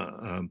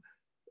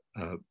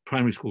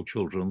 primary school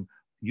children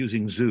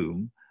using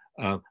Zoom,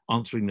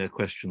 answering their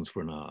questions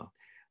for an hour.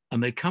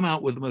 And they come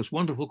out with the most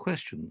wonderful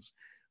questions.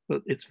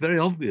 But it's very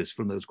obvious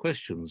from those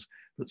questions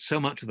that so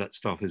much of that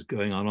stuff is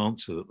going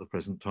unanswered at the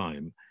present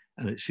time.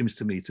 And it seems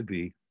to me to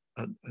be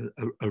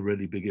a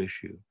really big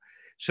issue.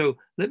 So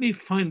let me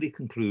finally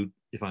conclude,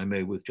 if I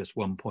may, with just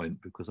one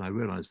point, because I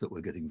realize that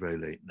we're getting very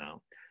late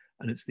now.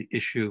 And it's the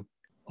issue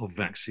of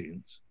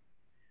vaccines.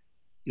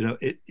 You know,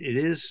 it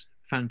is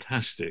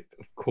fantastic,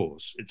 of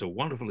course. It's a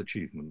wonderful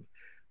achievement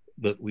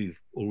that we've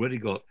already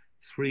got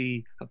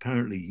 3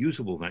 apparently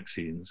usable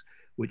vaccines,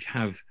 which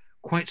have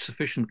quite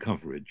sufficient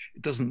coverage.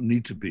 It doesn't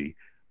need to be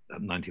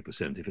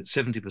 90%. If it's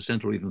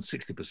 70% or even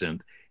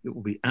 60%, it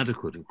will be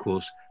adequate, of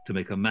course, to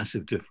make a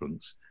massive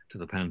difference to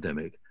the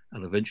pandemic.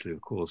 And eventually,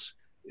 of course,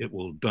 it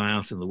will die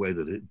out in the way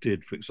that it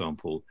did, for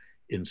example,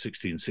 in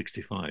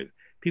 1665.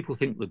 People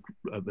think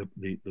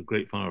the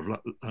Great Fire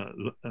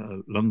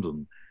of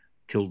London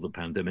killed the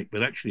pandemic,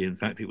 but actually, in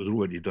fact, it was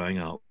already dying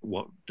out.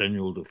 What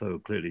Daniel Defoe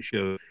clearly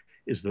showed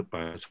is that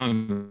by the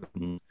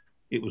time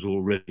it was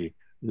already,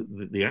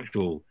 the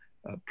actual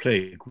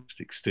plague was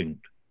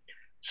extinct.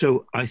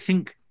 So I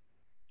think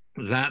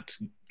that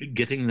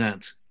getting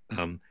that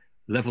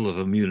level of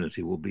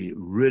immunity will be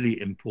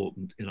really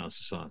important in our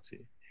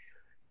society.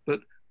 But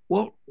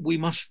what we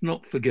must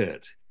not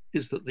forget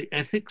is that the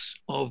ethics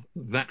of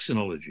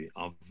vaccinology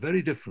are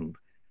very different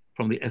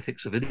from the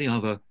ethics of any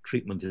other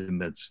treatment in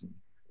medicine.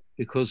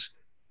 Because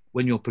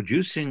when you're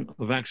producing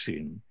a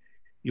vaccine,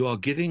 you are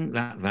giving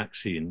that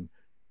vaccine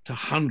to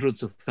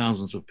hundreds of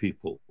thousands of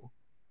people,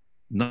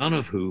 none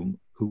of whom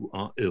who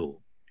are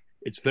ill.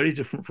 It's very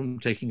different from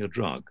taking a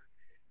drug.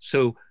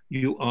 So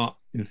you are,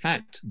 in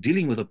fact,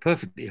 dealing with a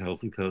perfectly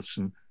healthy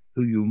person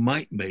who you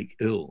might make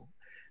ill.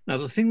 Now,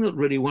 the thing that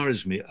really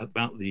worries me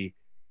about the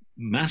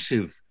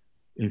massive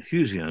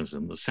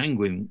enthusiasm, the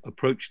sanguine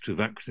approach to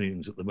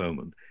vaccines at the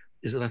moment,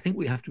 is that I think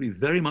we have to be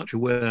very much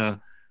aware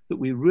that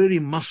we really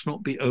must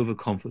not be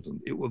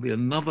overconfident. It will be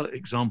another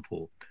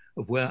example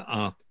of where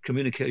our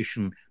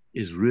communication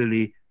is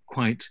really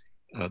quite,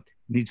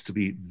 needs to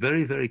be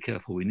very, very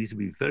careful. We need to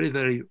be very,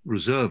 very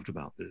reserved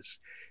about this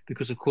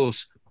because, of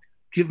course,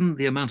 given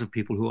the amount of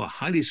people who are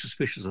highly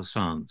suspicious of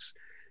science,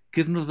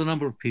 given the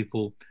number of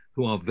people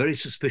who are very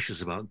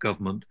suspicious about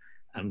government,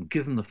 and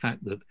given the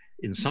fact that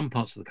in some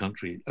parts of the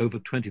country, over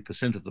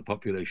 20% of the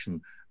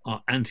population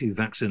are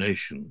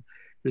anti-vaccination,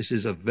 this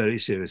is a very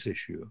serious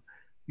issue.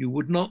 You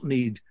would not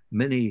need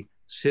many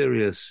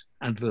serious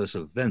adverse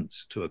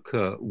events to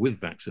occur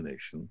with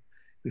vaccination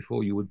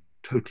before you would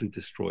totally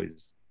destroy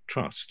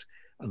trust.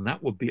 And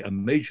that would be a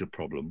major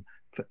problem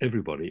for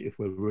everybody if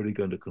we're really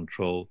going to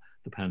control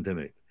the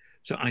pandemic.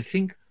 So I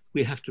think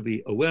we have to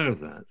be aware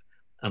of that.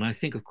 And I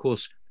think, of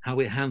course, how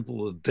we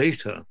handle the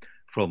data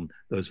from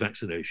those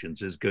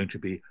vaccinations is going to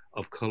be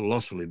of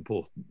colossal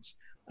importance.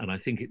 And I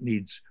think it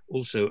needs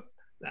also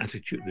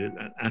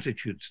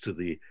attitudes to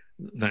the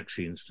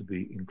vaccines to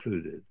be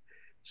included.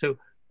 So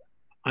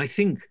I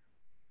think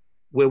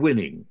we're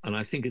winning, and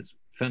I think it's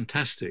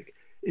fantastic.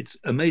 It's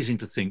amazing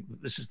to think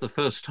that this is the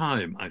first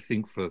time, I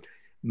think, for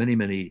many,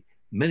 many,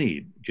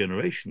 many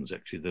generations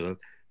actually that are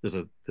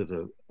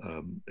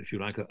if you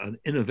like, an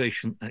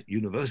innovation at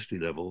university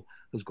level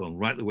has gone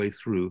right the way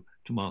through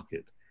to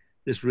market.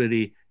 This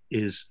really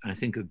is, I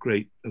think, a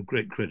great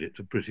credit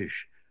to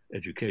British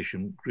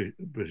education,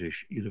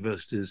 British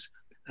universities,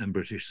 and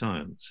British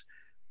science.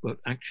 But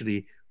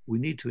actually, we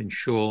need to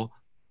ensure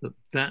that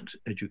that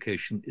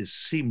education is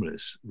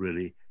seamless,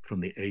 really,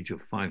 from the age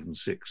of 5 and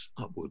 6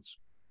 upwards.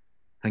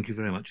 Thank you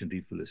very much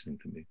indeed for listening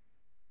to me.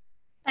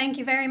 Thank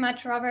you very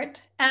much,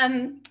 Robert.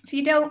 If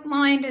you don't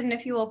mind, and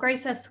if you will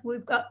grace us,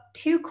 we've got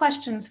 2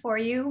 questions for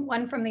you,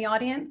 one from the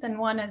audience and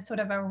one as sort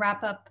of a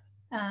wrap-up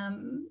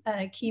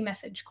a key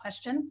message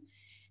question.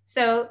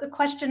 So the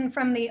question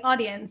from the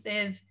audience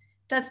is,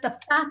 does the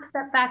fact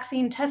that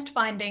vaccine test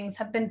findings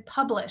have been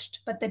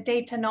published, but the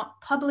data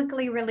not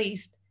publicly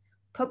released,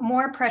 put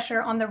more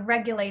pressure on the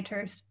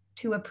regulators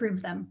to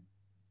approve them?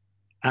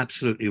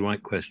 Absolutely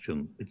right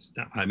question.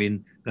 I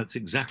mean, that's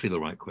exactly the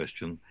right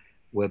question.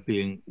 We're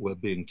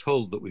being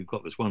told that we've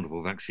got this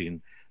wonderful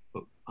vaccine,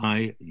 but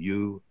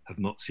you have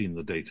not seen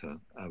the data.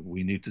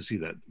 We need to see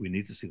that. We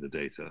need to see the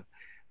data.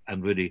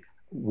 And really,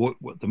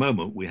 at the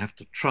moment, we have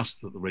to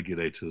trust that the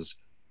regulators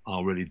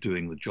are really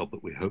doing the job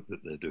that we hope that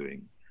they're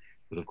doing.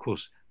 But of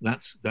course,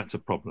 that's a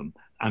problem.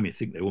 I mean, I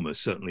think they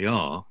almost certainly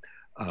are.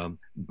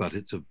 But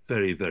it's a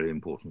very, very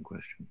important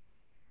question.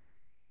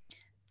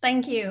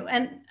 Thank you.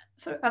 And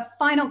so a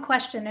final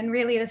question, and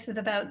really this is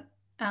about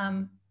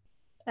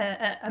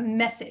a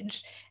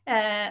message,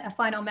 a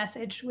final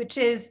message, which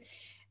is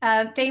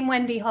Dame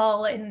Wendy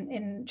Hall,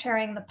 in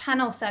chairing the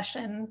panel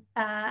session,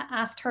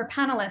 asked her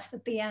panelists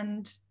at the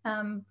end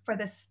for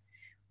this,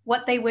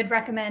 what they would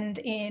recommend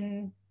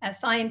in as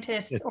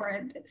scientists,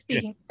 or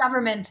speaking to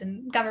government,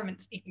 and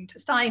government speaking to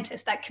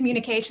scientists, that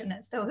communication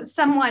is. So as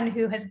someone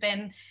who has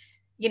been,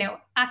 you know,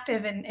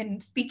 active in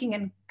speaking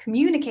and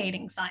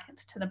communicating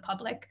science to the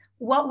public,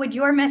 what would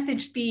your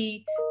message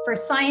be for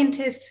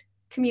scientists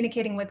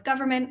communicating with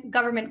government,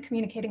 government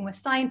communicating with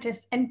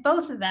scientists, and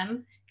both of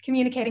them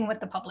communicating with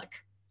the public?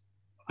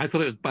 I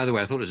thought it, by the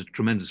way, I thought it was a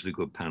tremendously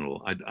good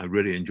panel. I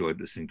really enjoyed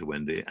listening to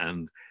Wendy,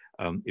 and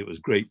it was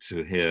great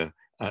to hear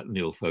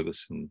Neil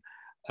Ferguson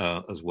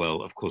as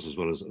well, of course, as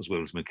well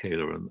as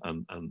Michaela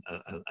and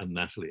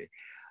Natalie.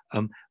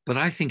 But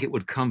I think it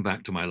would come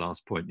back to my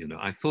last point. You know,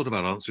 I thought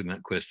about answering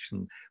that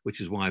question,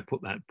 which is why I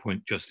put that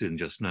point just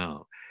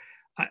now.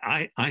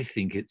 I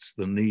think it's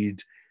the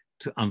need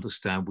to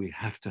understand we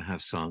have to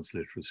have science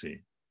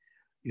literacy.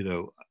 You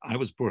know, I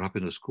was brought up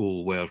in a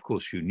school where, of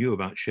course, you knew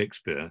about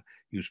Shakespeare,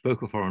 you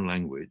spoke a foreign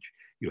language,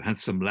 you had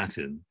some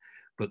Latin,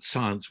 but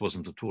science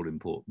wasn't at all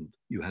important.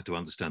 You had to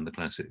understand the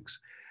classics.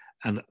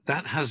 And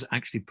that has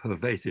actually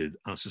pervaded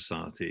our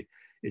society.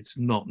 It's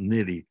not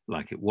nearly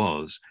like it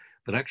was,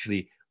 but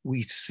actually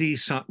we see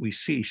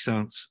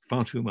science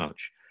far too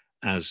much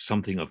as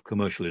something of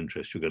commercial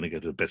interest. You're going to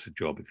get a better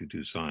job if you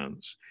do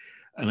science.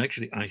 And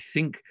actually, I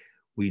think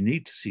we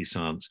need to see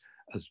science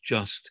as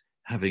just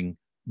having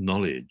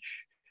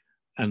knowledge.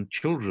 And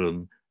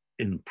children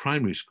in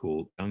primary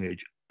school, young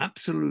age,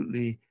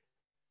 absolutely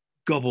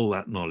gobble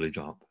that knowledge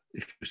up.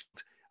 If you're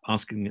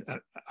asking,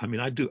 I mean,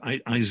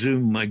 I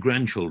Zoom my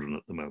grandchildren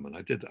at the moment.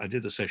 I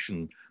did a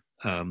session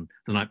the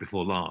night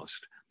before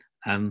last,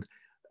 and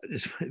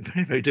it's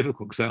very, very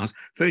difficult, because I asked,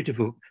 very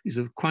difficult. These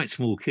are quite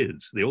small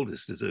kids. The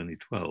oldest is only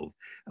 12,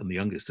 and the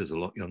youngest is a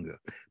lot younger.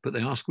 But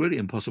they ask really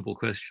impossible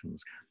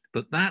questions.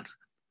 But that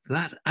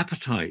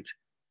appetite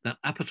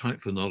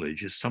for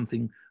knowledge is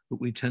something that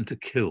we tend to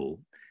kill.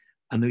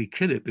 And we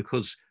kill it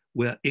because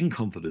we're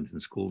inconfident in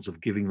schools of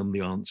giving them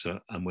the answer,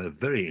 and we're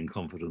very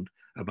inconfident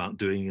about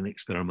doing an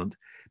experiment,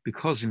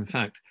 because in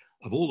fact,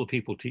 of all the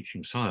people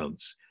teaching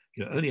science,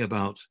 you know, only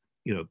about,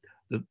 you know,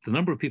 the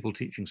number of people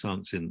teaching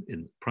science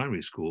in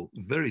primary school,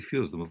 very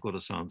few of them have got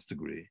a science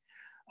degree.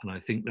 And I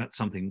think that's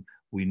something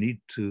we need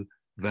to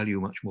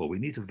value much more. We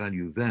need to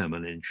value them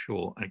and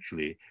ensure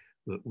actually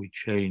that we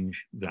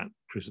change that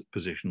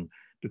position,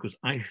 because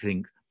I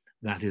think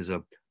that is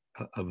a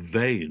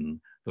vein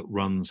that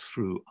runs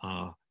through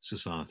our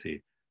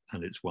society,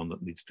 and it's one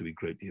that needs to be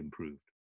greatly improved.